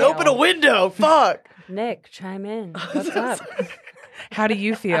dying. Oh, of and open a nail. window. Fuck. Nick, chime in. What's up? How do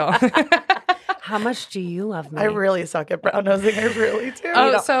you feel? How much do you love me? I really suck at brown nosing. I really do. Oh,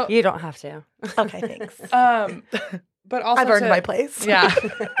 You don't- so- you don't have to. Okay, thanks. But also I've earned to- my place. Yeah.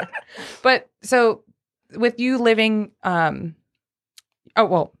 But so with you living, you're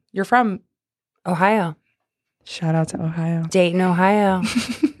from, Ohio, shout out to Ohio. Dayton, Ohio.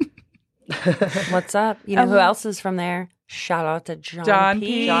 What's up? You know who Um, else is from there? Shout out to John, John P.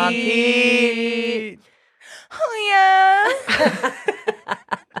 P. John P. Oh, yeah.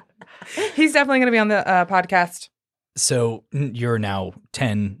 He's definitely going to be on the podcast. So you're now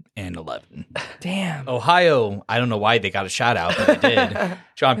 10 and 11. Damn. Ohio, I don't know why they got a shout out, but they did.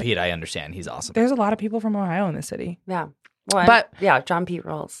 John Pete, I understand. He's awesome. There's a lot of people from Ohio in the city. Yeah. Well, But- yeah, John Pete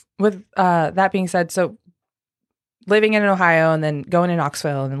rolls. With that being said, so living in Ohio and then going to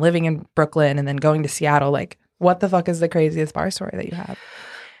Knoxville and then living in Brooklyn and then going to Seattle, like what the fuck is the craziest bar story that you have?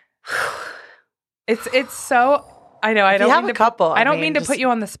 It's so, I know, I If you don't have mean a to, couple. I don't mean to just put you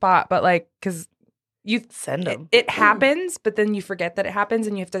on the spot, but like, cause you, send them. it happens, but then you forget that it happens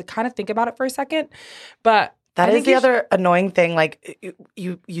and you have to kind of think about it for a second. But That I is think the you other annoying thing. Like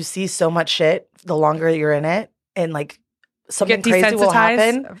you see so much shit the longer you're in it, and like something get crazy will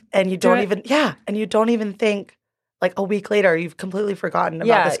happen, desensitized and you to don't it. even think. Like a week later, you've completely forgotten about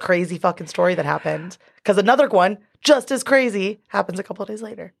Yeah. this crazy fucking story that happened. Because another one, just as crazy, happens a couple of days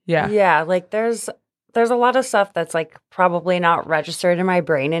later. Yeah. Yeah, like there's a lot of stuff that's like probably not registered in my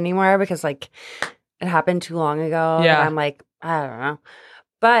brain anymore because like it happened too long ago. Yeah. And I'm like, I don't know.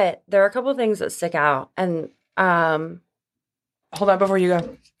 But there are a couple of things that stick out. And Hold on before you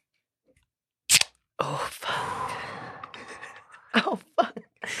go. Oh fuck! Oh, fuck.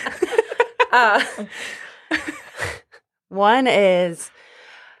 Uh, one is,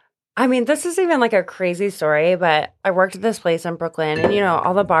 I mean, this is even like a crazy story, but I worked at this place in Brooklyn, and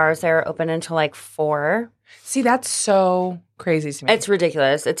all the bars there are open until like 4. See, that's so crazy to me. It's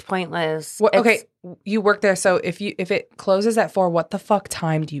ridiculous. It's pointless. What, It's- okay, you work there, so if it closes at 4, what the fuck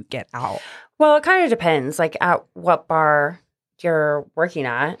time do you get out? Well, it kind of depends, like at what bar you're working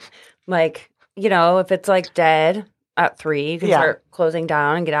at. Like, if it's like dead at 3, you can start closing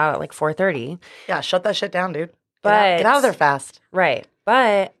down and get out at like 4:30. Yeah, shut that shit down, dude. But Get out of there fast. Right.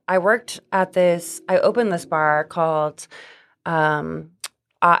 But I opened this bar called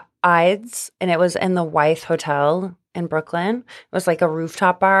Ides, and it was in the Wythe Hotel in Brooklyn. It was like a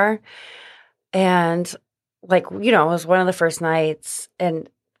rooftop bar. And like, it was one of the first nights, and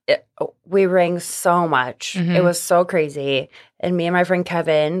we rang so much. Mhm. It was so crazy. And me and my friend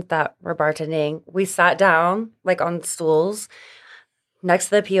Kevin that were bartending, we sat down like on stools next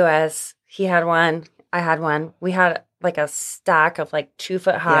to the POS. He had one. I had one. We had like a stack of like 2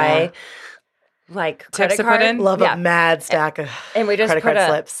 foot high, like Tips credit to put card. in? Love Yeah. a mad stack of And we just credit put card a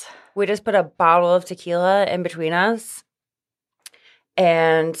slips. we just put a bottle of tequila in between us.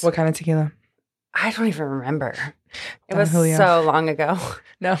 And What kind of tequila? I don't even remember. It Don was Julio. so long ago.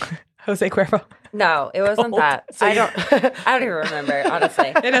 No, Jose Cuervo. No, it wasn't that. So I you- don't even remember, honestly.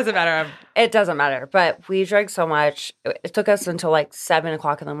 It doesn't matter. It doesn't matter. But we drank so much. It took us until like 7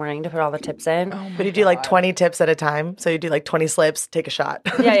 o'clock in the morning to put all the tips in. Oh But you do like 20 tips at a time. So you do like 20 slips, take a shot.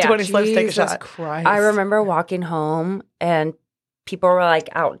 Yeah, yeah. 20 slips, take a Jesus shot. Christ. I remember walking home and people were like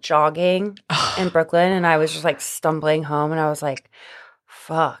out jogging in Brooklyn, and I was just like stumbling home, and I was like,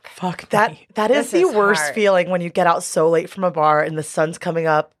 fuck. Fuck That me. that is This the is worst hard. feeling when you get out so late from a bar and the sun's coming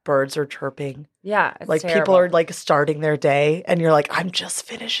up, birds are chirping. Yeah. It's Like people terrible. are like starting their day and you're like, I'm just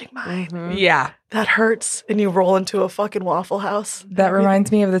finishing mine. Mhm. Yeah. That hurts. And you roll into a fucking Waffle House. That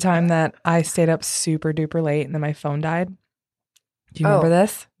reminds me of the time that I stayed up super duper late and then my phone died. Do you remember Oh.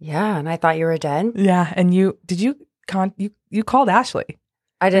 this? Yeah. And I thought you were dead. Yeah. And you called Ashley,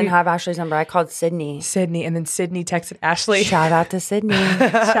 I didn't You- have Ashley's number. I called Sydney. Sydney, and then Sydney texted Ashley. Shout out to Sydney.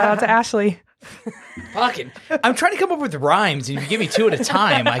 Shout out to Ashley. Fucking, I'm trying to come up with rhymes, and if you give me 2 at a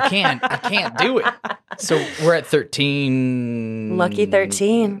time, I can't do it. So we're at 13. Lucky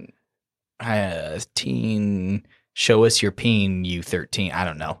 13. Teen. Show us your peen, you 13. I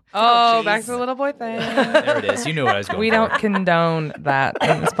don't know. Oh, jeez. back to the little boy thing. There it is. You knew what I was going We for. don't condone that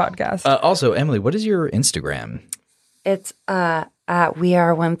in this podcast. Also, Emily, what is your Instagram? It's at We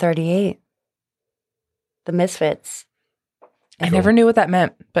Are 138. The Misfits. I never knew what that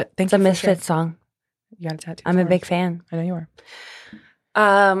meant, but thank It's a you for sharing. Misfits song. You got a tattoo. I'm a for big us. fan. I know you are.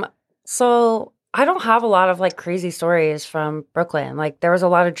 So I don't have a lot of like crazy stories from Brooklyn. Like there was a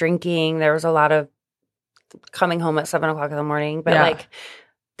lot of drinking. There was a lot of coming home at 7 o'clock in the morning. But Yeah. like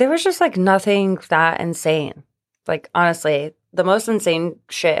there was just like nothing that insane. Like honestly, the most insane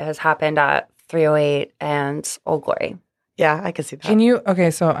shit has happened at 308 and Old Glory. Yeah, I can see that. Can you?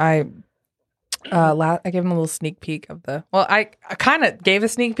 Okay, so I gave him a little sneak peek of the. Well, I kind of gave a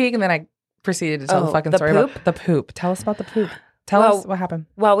sneak peek, and then I proceeded to tell the Oh, fucking the story poop? about the poop. Tell us about the poop. Tell Well- us what happened.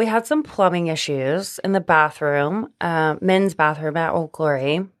 Well, we had some plumbing issues in the bathroom, men's bathroom at Old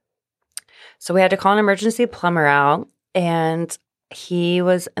Glory. So we had to call an emergency plumber out, and he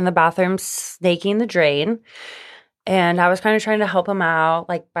was in the bathroom snaking the drain. And I was kind of trying to help him out,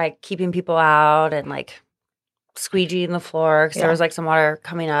 like by keeping people out and like squeegeeing the floor because there Yeah. was like some water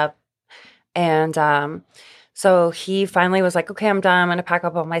coming up. And so he finally was like, okay, I'm done. I'm going to pack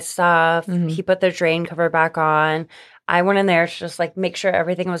up all my stuff. Mhm. He put the drain cover back on. I went in there to just like make sure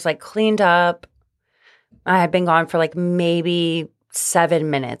everything was like cleaned up. I had been gone for like maybe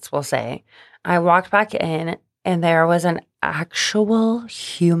 7 minutes, we'll say. I walked back in and there was an actual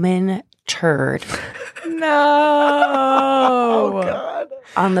human turd Oh, No. God.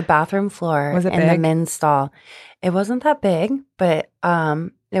 on the bathroom floor Was it in the big? men's stall. It wasn't that big, but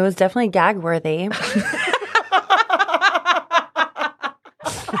it was definitely gag worthy.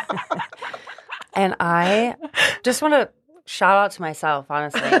 And I just want to shout out to myself,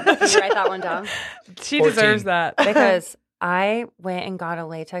 honestly. Can you write that one down? She 14. deserves that. Because I went and got a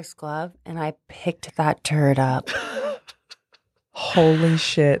latex glove and I picked that turd up. Holy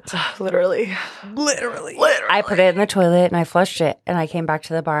shit. Literally. Literally. I put it in the toilet and I flushed it. And I came back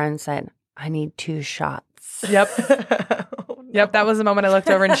to the bar and said, I need 2 shots. Yep. Yep. That was the moment I looked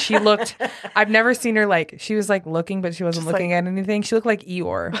over and she looked. I've never seen her like, she was like looking, but she wasn't Just looking at anything. She looked like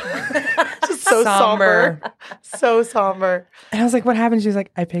Eeyore. Just so somber. So somber. And I was like, what happened? She was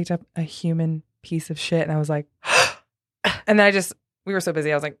like, I picked up a human piece of shit. And I was like, and then I just We were so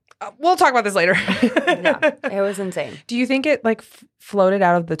busy. I was like, we'll talk about this later. Yeah, it was insane. Do you think it like floated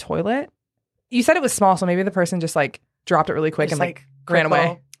out of the toilet? You said it was small, so maybe the person just like dropped it really quick Just and like quick ran away.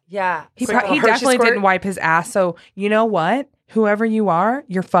 little- Yeah. He Quick little Hershey definitely squirt. didn't wipe his ass. So you know what? Whoever you are,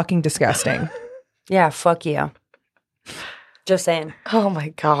 you're fucking disgusting. Yeah, fuck you. Just saying. Oh my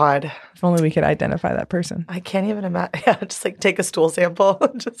God. If only we could identify that person. I can't even imagine. Yeah, just like take a stool sample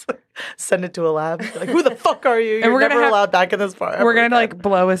and just like send it to a lab. Like, who the fuck are you? You're we're gonna never have- allowed back in this bar. We're ever gonna like again.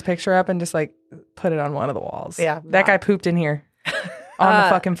 blow his picture up and just like put it on one of the walls. Yeah. That guy pooped in here on the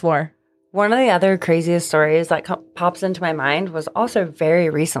fucking floor. One of the other craziest stories that pops into my mind was also very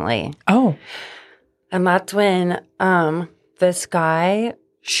recently. Oh, And that's when this guy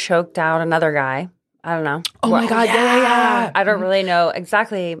choked out another guy. I don't know. oh my God. Yeah. I don't really know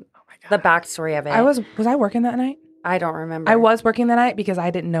exactly the backstory of it. I was I working that night? I don't remember. I was working that night because I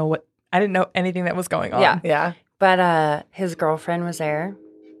didn't know anything that was going on. Yeah. Yeah. But his girlfriend was there,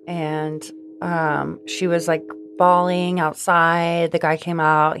 and she was like bawling outside. The guy came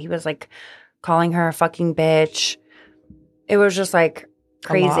out. He was like calling her a fucking bitch. It was just like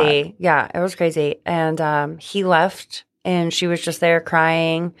crazy. Yeah, it was crazy. And he left, and she was just there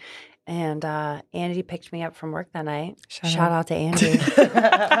crying. And Andy picked me up from work that night. Shout out to Andy.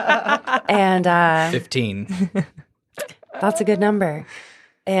 And 15. that's a good number.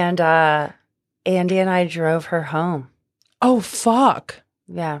 And Andy and I drove her home. Oh fuck.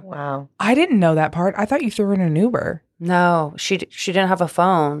 Yeah. Wow. I didn't know that part. I thought you threw her in an Uber. No, she didn't have a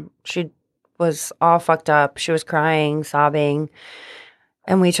phone. She was all fucked up. She was crying, sobbing,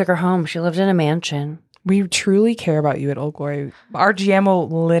 and we took her home. She lived in a mansion. We truly care about you at Old Glory. Our GM will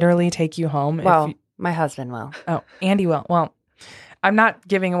literally take you home. Well, if you, my husband will. oh, Andy will. Well, I'm not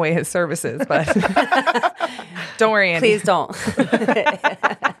giving away his services, but don't worry, Andy. Please don't.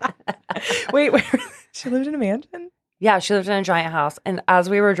 Wait, she lived in a mansion? Yeah, she lived in a giant house. And as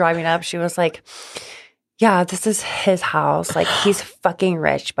we were driving up, she was like, yeah, this is his house. Like, he's fucking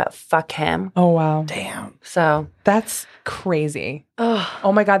rich, but fuck him. Oh, wow. Damn. So, That's crazy. Oh,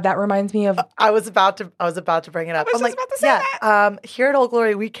 Oh my God, that reminds me of I was about to bring it up. I was I'm just about to say yeah, here at Old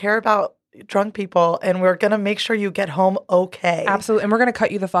Glory, we care about drunk people, and we're gonna make sure you get home okay. absolutely, and we're gonna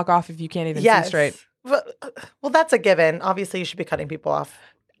cut you the fuck off if you can't even Yes. see straight. Well, that's a given. Obviously, you should be cutting people off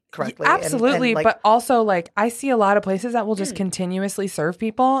correctly. and- Absolutely, and, like, but also like I see a lot of places that will just continuously serve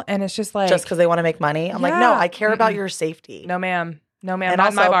people, and it's just like just because they want to make money, I'm like, no, Yeah. I care about Mm-mm. your safety. no, ma'am, no, ma'am, And not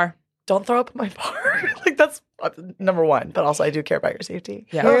in my also- bar. Don't throw up at my bar. Like, that's number one. But also, I do care about your safety.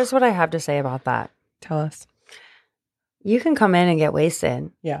 Yeah, here's what I have to say about that. tell us. You can come in and get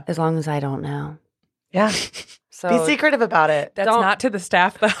wasted. Yeah. As long as I don't know. Yeah. So, Be secretive about it. That's Don't- not to the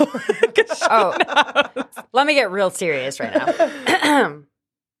staff though. 'Cause she Oh. knows. let me get real serious right now.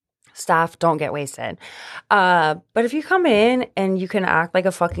 Staff, don't get wasted. But if you come in and you can act like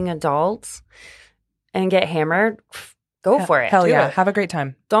a fucking adult and get hammered, go for it. Hell Do yeah, it. have a great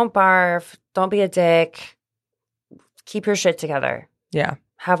time. Don't barf. Don't be a dick. Keep your shit together. Yeah,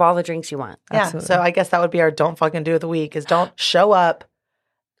 Have all the drinks you want. Yeah. Absolutely. So I guess that would be our don't fucking do of the week is don't show up,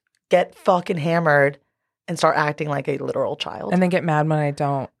 get fucking hammered, and start acting like a literal child. and then get mad when I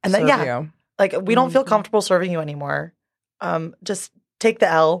don't. And then- serve yeah. you. Like, we don't feel Mhm. comfortable serving you anymore. Just take the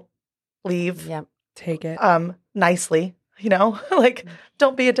L, leave Yep. Take it. nicely, like,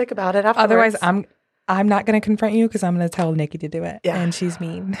 don't be a dick about it afterwards. Otherwise, I'm not going to confront you because I'm going to tell Nikki to do it, Yeah. and she's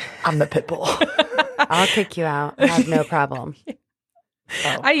mean. I'm the pit bull. I'll kick you out. I have no problem.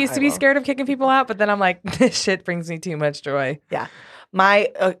 Oh, I used to be will. scared of kicking people out, but then I'm like, this shit brings me too much joy.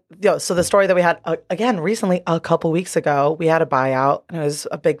 My so the story that we had again recently, a couple weeks ago, we had a buyout, and it was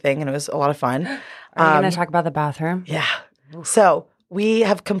a big thing, and it was a lot of fun. Are you going Um, to talk about the bathroom? Yeah. So we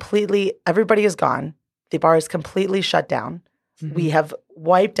have everybody is gone. The bar is completely shut down. Mm-hmm. We have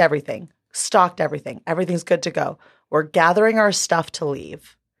wiped everything, stocked everything. Everything's good to go. We're gathering our stuff to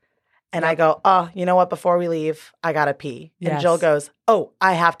leave. And I go, oh, you know what? Before we leave, I got to pee. And Yes. Jill goes, oh,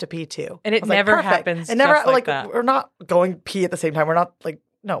 I have to pee too. And it I was like, never "Perfect." happens It never, just like that. we're not going pee at the same time. We're not like,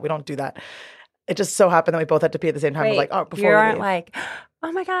 no, we don't do that. It just so happened that we both had to pee at the same time. I was like, oh, before you we aren't leave. like,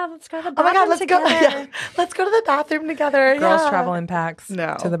 oh my God, let's go to the Oh bathroom my God, let's together. go. Yeah, let's go to the bathroom together. Girls yeah. travel in packs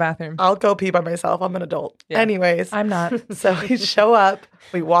No. to the bathroom. I'll go pee by myself. I'm an adult. Yeah. Anyways, I'm not. so we show up,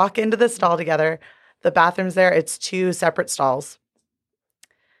 we walk into the stall together. The bathroom's there. It's 2 separate stalls.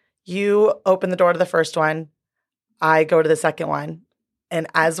 You open the door to the first one. I go to the second one. And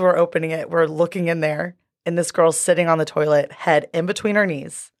as we're opening it, we're looking in there, and this girl's sitting on the toilet, head in between her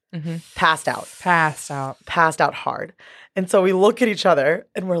knees, passed out Passed out. hard. And so we look at each other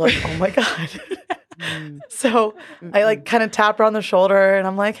and we're like, oh my God. So I like kind of tap her on the shoulder and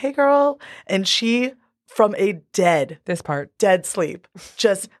I'm like, hey girl. And she from a dead This part. sleep,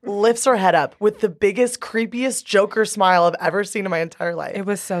 just lifts her head up with the biggest, creepiest Joker smile I've ever seen in my entire life. It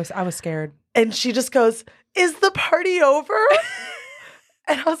was I was scared. And she just goes, "Is the party over?"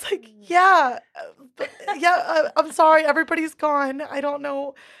 And I was like, "Yeah, I'm sorry, everybody's gone. I don't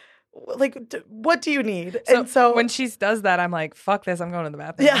know, like, what do you need?" And so when she does that, I'm like, "Fuck this! I'm going to the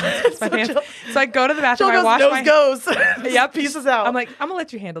bathroom." Yeah. Wash my So hands. Jill- So I go to the bathroom. Jill I wash goes, my nose goes. Yep. Pieces out. I'm like, I'm gonna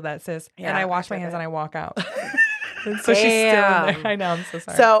let you handle that, sis. And Yeah, I wash my okay, hands good. and I walk out. And so she's still in Damn. there. I know. I'm so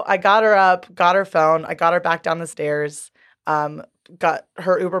sorry. So I got her up, got her phone, I got her back down the stairs, got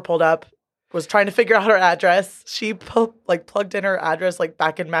her Uber pulled up, was trying to figure out her address. She plugged in her address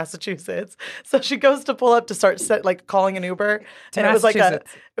back in Massachusetts. So she goes to pull up to start calling an Uber, and it was like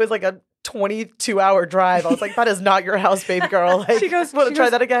a 22-hour drive. I was like, that is not your house, baby girl. Like, She goes- want she to try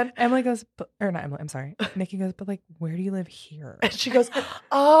goes- that again? Emily goes, or not Emily. I'm sorry. Nikki goes, but like, where do you live here? And she goes,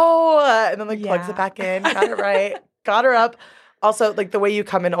 oh, and then plugs Yeah. it back in. Got it right. Got her up. Also, the way you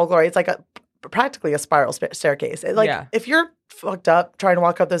come in Old Glory, it's practically a spiral staircase. Yeah. If you're fucked up trying to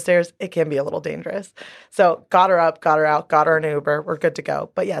walk up those stairs, it can be a little dangerous. So got her up, got her out, got her an Uber. We're good to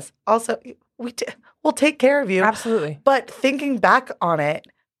go. But yes, also we'll take care of you. Absolutely. But thinking back on it,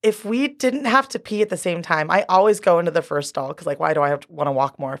 if we didn't have to pee at the same time, I always go into the first stall because why do I have to want to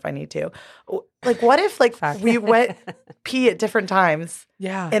walk more if I need to? What if Fact. we went pee at different times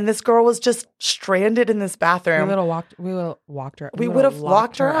Yeah. and this girl was just stranded in this we bathroom? would have walked her. We would have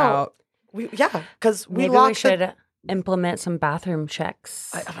locked her out. Because we Maybe we locked should implement some bathroom checks.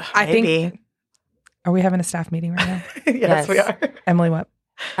 I think- maybe. Are we having a staff meeting right now? Yes, we Yes. are. Emily, what?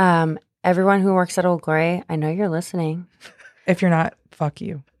 Everyone who works at Old Glory, I know you're listening. If you're not, fuck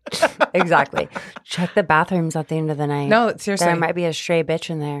you. Exactly. Check the bathrooms at the end of the night. No, seriously. There might be a stray bitch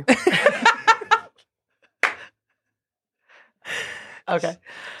in there. Okay.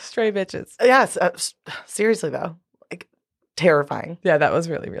 Stray bitches. Yes. Seriously though, terrifying. Yeah, that was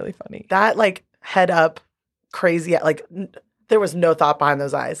really, really funny. That head up, crazy. There was no thought behind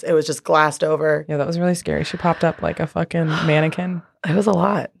those eyes. It was just glassed over. Yeah, that was really scary. She popped up like a fucking mannequin. It was a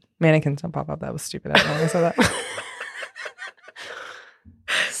lot. Mannequins don't pop up. That was stupid. I don't know why I said that.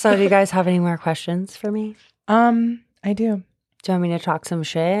 So, do you guys have any more questions for me? I do. Do you want me to talk some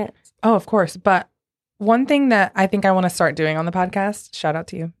shit? Oh, of course. But one thing that I think I want to start doing on the podcast, shout out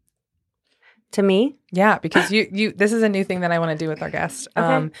to you. To me? Yeah, because you this is a new thing that I want to do with our guests.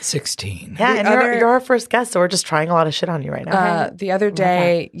 Okay. 16. Yeah, The and other- you're our first guest, so we're just trying a lot of shit on you right now. The other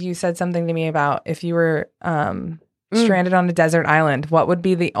day you said something to me about if you were stranded on a desert island, what would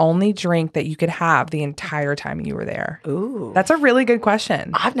be the only drink that you could have the entire time you were there? Ooh. That's a really good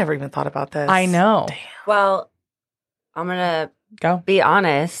question. I've never even thought about this. I know. Well, I'm going to Go. be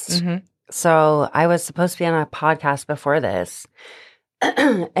honest. hmm So, I was supposed to be on a podcast before this.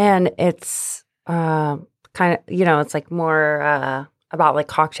 And it's kind of, it's more about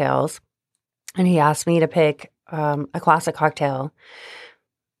cocktails. And he asked me to pick a classic cocktail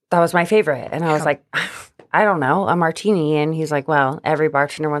that was my favorite. And I was like, I don't know, a martini. And he's like, well, every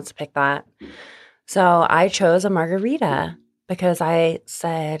bartender wants to pick that. So I chose a margarita because I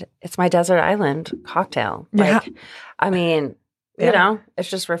said it's my desert island cocktail. Yeah. It's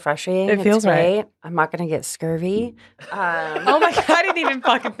just refreshing. It feels it's great. right. I'm not going to get scurvy. Oh my God, I didn't even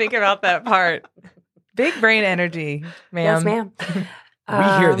fucking think about that part. Big brain energy, ma'am. Yes, ma'am. We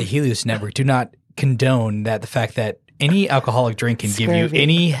here at the Helios Network do not condone the fact that any alcoholic drink can give you Scurvy.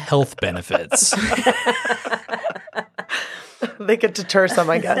 any health benefits. They could deter some,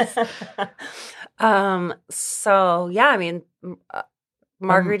 I guess. So yeah,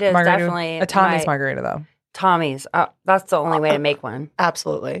 margarita is definitely a Tommy's my- margarita though. Tommy's. That's the only way to make one.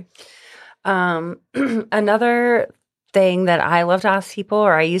 Absolutely. Another thing that I love to ask people,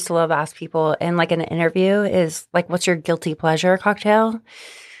 or I used to love to ask people in an interview, is what's your guilty pleasure cocktail?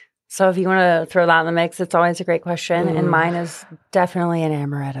 So if you want to throw that in the mix, it's always a great question. Ooh. And mine is definitely an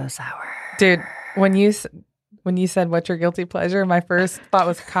amaretto sour. Dude, when you said what's your guilty pleasure, my first thought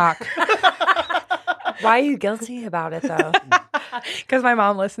was cock. Why are you guilty about it though? Because my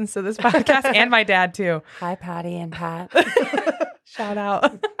mom listens to this podcast and my dad too. Hi, Patty and Pat. Shout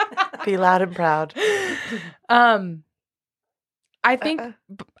out. Be loud and proud. I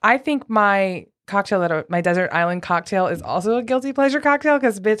think my cocktail my desert island cocktail is also a guilty pleasure cocktail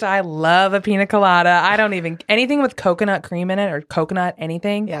because bitch, I love a pina colada. I don't even anything with coconut cream in it or coconut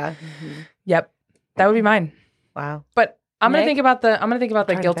anything. Yeah. Yep, that would be mine. Wow. But I'm gonna Nick? think about the Trying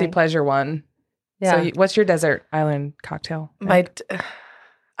to guilty think. pleasure one. Yeah. So what's your desert island cocktail?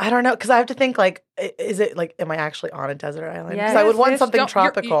 I don't know, because I have to think is it am I actually on a desert island? Because Yes, I would want bitch. something Don't-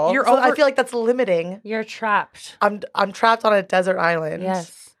 tropical. you're So I over- feel like that's limiting. You're trapped. I'm trapped on a desert island.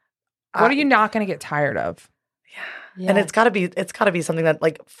 Yes. What are you not going to get tired of? And it's gotta be something that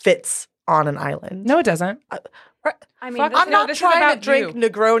like fits on an island. No, it doesn't. I mean, Fuck, this I'm is- not this is trying to about drink you.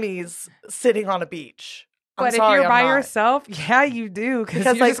 Negronis sitting on a beach. I'm But sorry, if you're I'm by not. yourself, yeah, you do. Because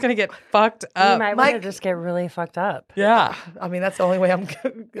Because, you're like, just going to get fucked you up. might want to Mike- just get really fucked up. Yeah. I mean, that's the only way I'm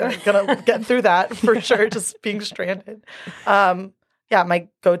gonna get through that for sure. Just being stranded. Yeah, my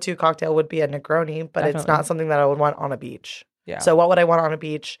go-to cocktail would be a Negroni, but it's Definitely. not something that I would want on a beach. Yeah. So, what would I want on a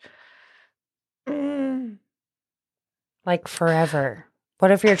beach? Like forever.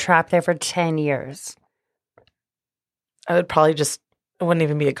 What if you're trapped there for 10 years? I would probably just. It wouldn't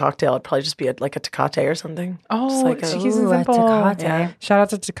even be a cocktail. It'd probably just be like a Tecate or something. Oh, like a- cheese and Ooh, a simple. Tecate. Yeah. Shout out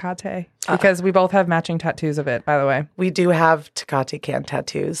to Tecate because we both have matching tattoos of it, by the way. We do have Tecate can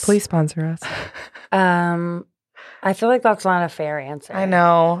tattoos. Please sponsor us. I feel like that's not a fair answer. I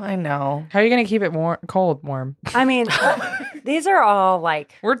know. How are you going to keep it warm? I mean, these are all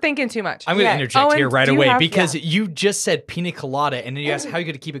like, We're thinking too much. I'm going to Yeah. interject Owen, here right do you away have- because you just said pina colada and then you asked how you're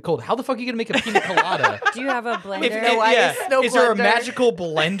going to keep it cold. How the fuck are you going to make a pina colada? do you have a blender? Is there a magical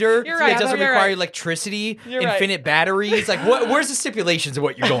blender You're right, that doesn't you're require right. electricity, You're right. infinite batteries? Like, where's the stipulations of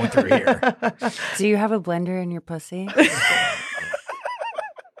what you're going through here? Do you have a blender in your pussy?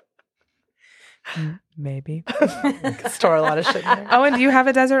 Maybe. Store a lot of shit in there. Owen, do you have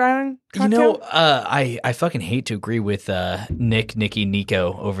a desert island You cocktail? know, I fucking hate to agree with Nikki,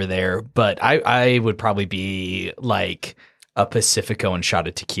 Nico over there, but I would probably be like a Pacifico and shot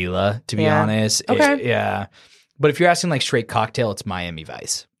of tequila, to be Yeah. honest. Okay. Yeah. But if you're asking like straight cocktail, it's Miami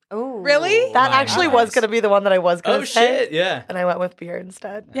Vice. Oh, Really? That My actually eyes. was going to be the one that I was going to say. Yeah. And I went with beer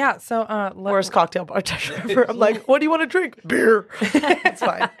instead. Yeah. So, Worst cocktail bartender ever. I'm like, what do you want to drink? Beer. It's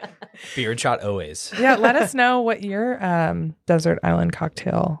fine. Beer and shot always. yeah, let us know what your desert island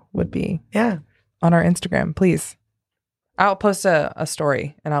cocktail would be Yeah. on our Instagram, please. I'll post a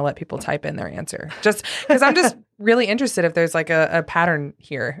story and I'll let people type in their answer. Just because I'm just really interested if there's like a pattern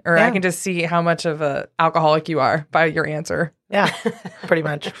here, or I Yeah. can just see how much of a alcoholic you are by your answer. Yeah. Pretty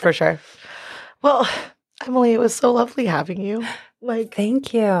much. For sure. Well, Emily, it was so lovely having you. Like,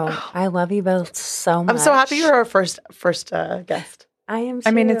 Thank you. I love you both so much. I'm so happy you're our first guest. I am.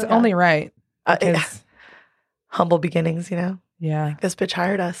 I mean, it's too. only right. Uh, Because, Humble beginnings, you know? yeah. This bitch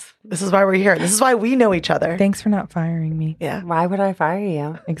hired us. This is why we're here. This is why we know each other. Thanks for not firing me. Yeah. Why would I fire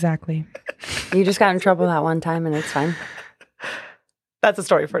you? Exactly. You just got in trouble that one time, and it's fine. That's a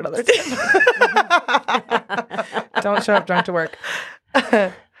story for another day. Don't show up drunk to work.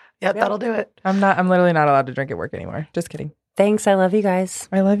 Yep, that'll do it. I'm literally not allowed to drink at work anymore. Just kidding. Thanks. I love you guys.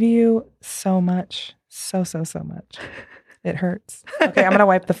 I love you so much. So much. It hurts. Okay, I'm going to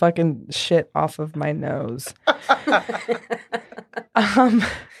wipe the fucking shit off of my nose.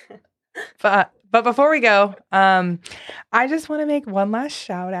 But before we go, I just want to make one last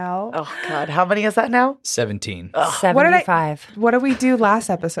shout out. Oh, God. How many is that now? 17. Ugh. 75. What did we do last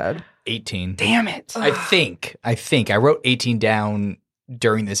episode? 18. Damn it. I think. I wrote 18 down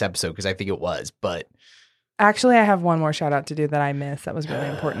during this episode because I think it was, but Actually, I have one more shout out to do that I missed. That was really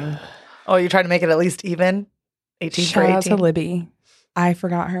important. Oh, you're trying to make it at least even? 18 Shout for out to 18? Libby. I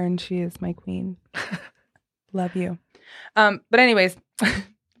forgot her and she is my queen. Love you. But anyways,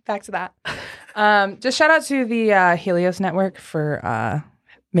 back to that. Just shout out to the Helios Network for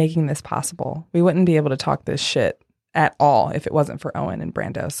making this possible. We wouldn't be able to talk this shit at all if it wasn't for Owen and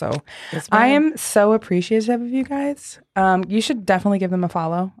Brando. So Yes, I ma'am. am so appreciative of you guys. You should definitely give them a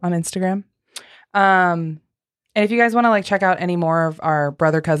follow on Instagram. And if you guys want to like check out any more of our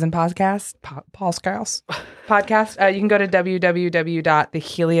brother cousin podcast, podcast, you can go to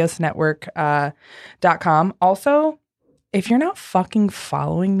www.theheliosnetwork.com. Also, if you're not fucking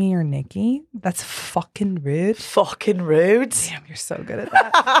following me or Nikki, that's fucking rude. Fucking rude. Damn, you're so good at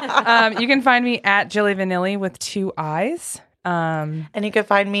that. You can find me at Jilly Vanilli with 2 I's. And you can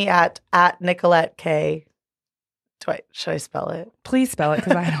find me at Nicolette K. Should I spell it? Please spell it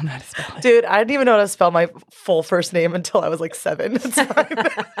because I don't know how to spell it. Dude, I didn't even know how to spell my full first name until I was like 7. It's fine.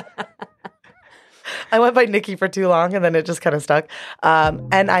 I went by Nikki for too long and then it just kind of stuck.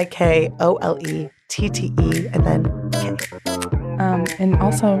 Nikolettte and then K. And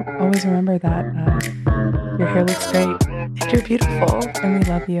also, always remember that your hair looks great And you're beautiful. and we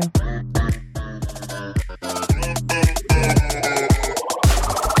love you.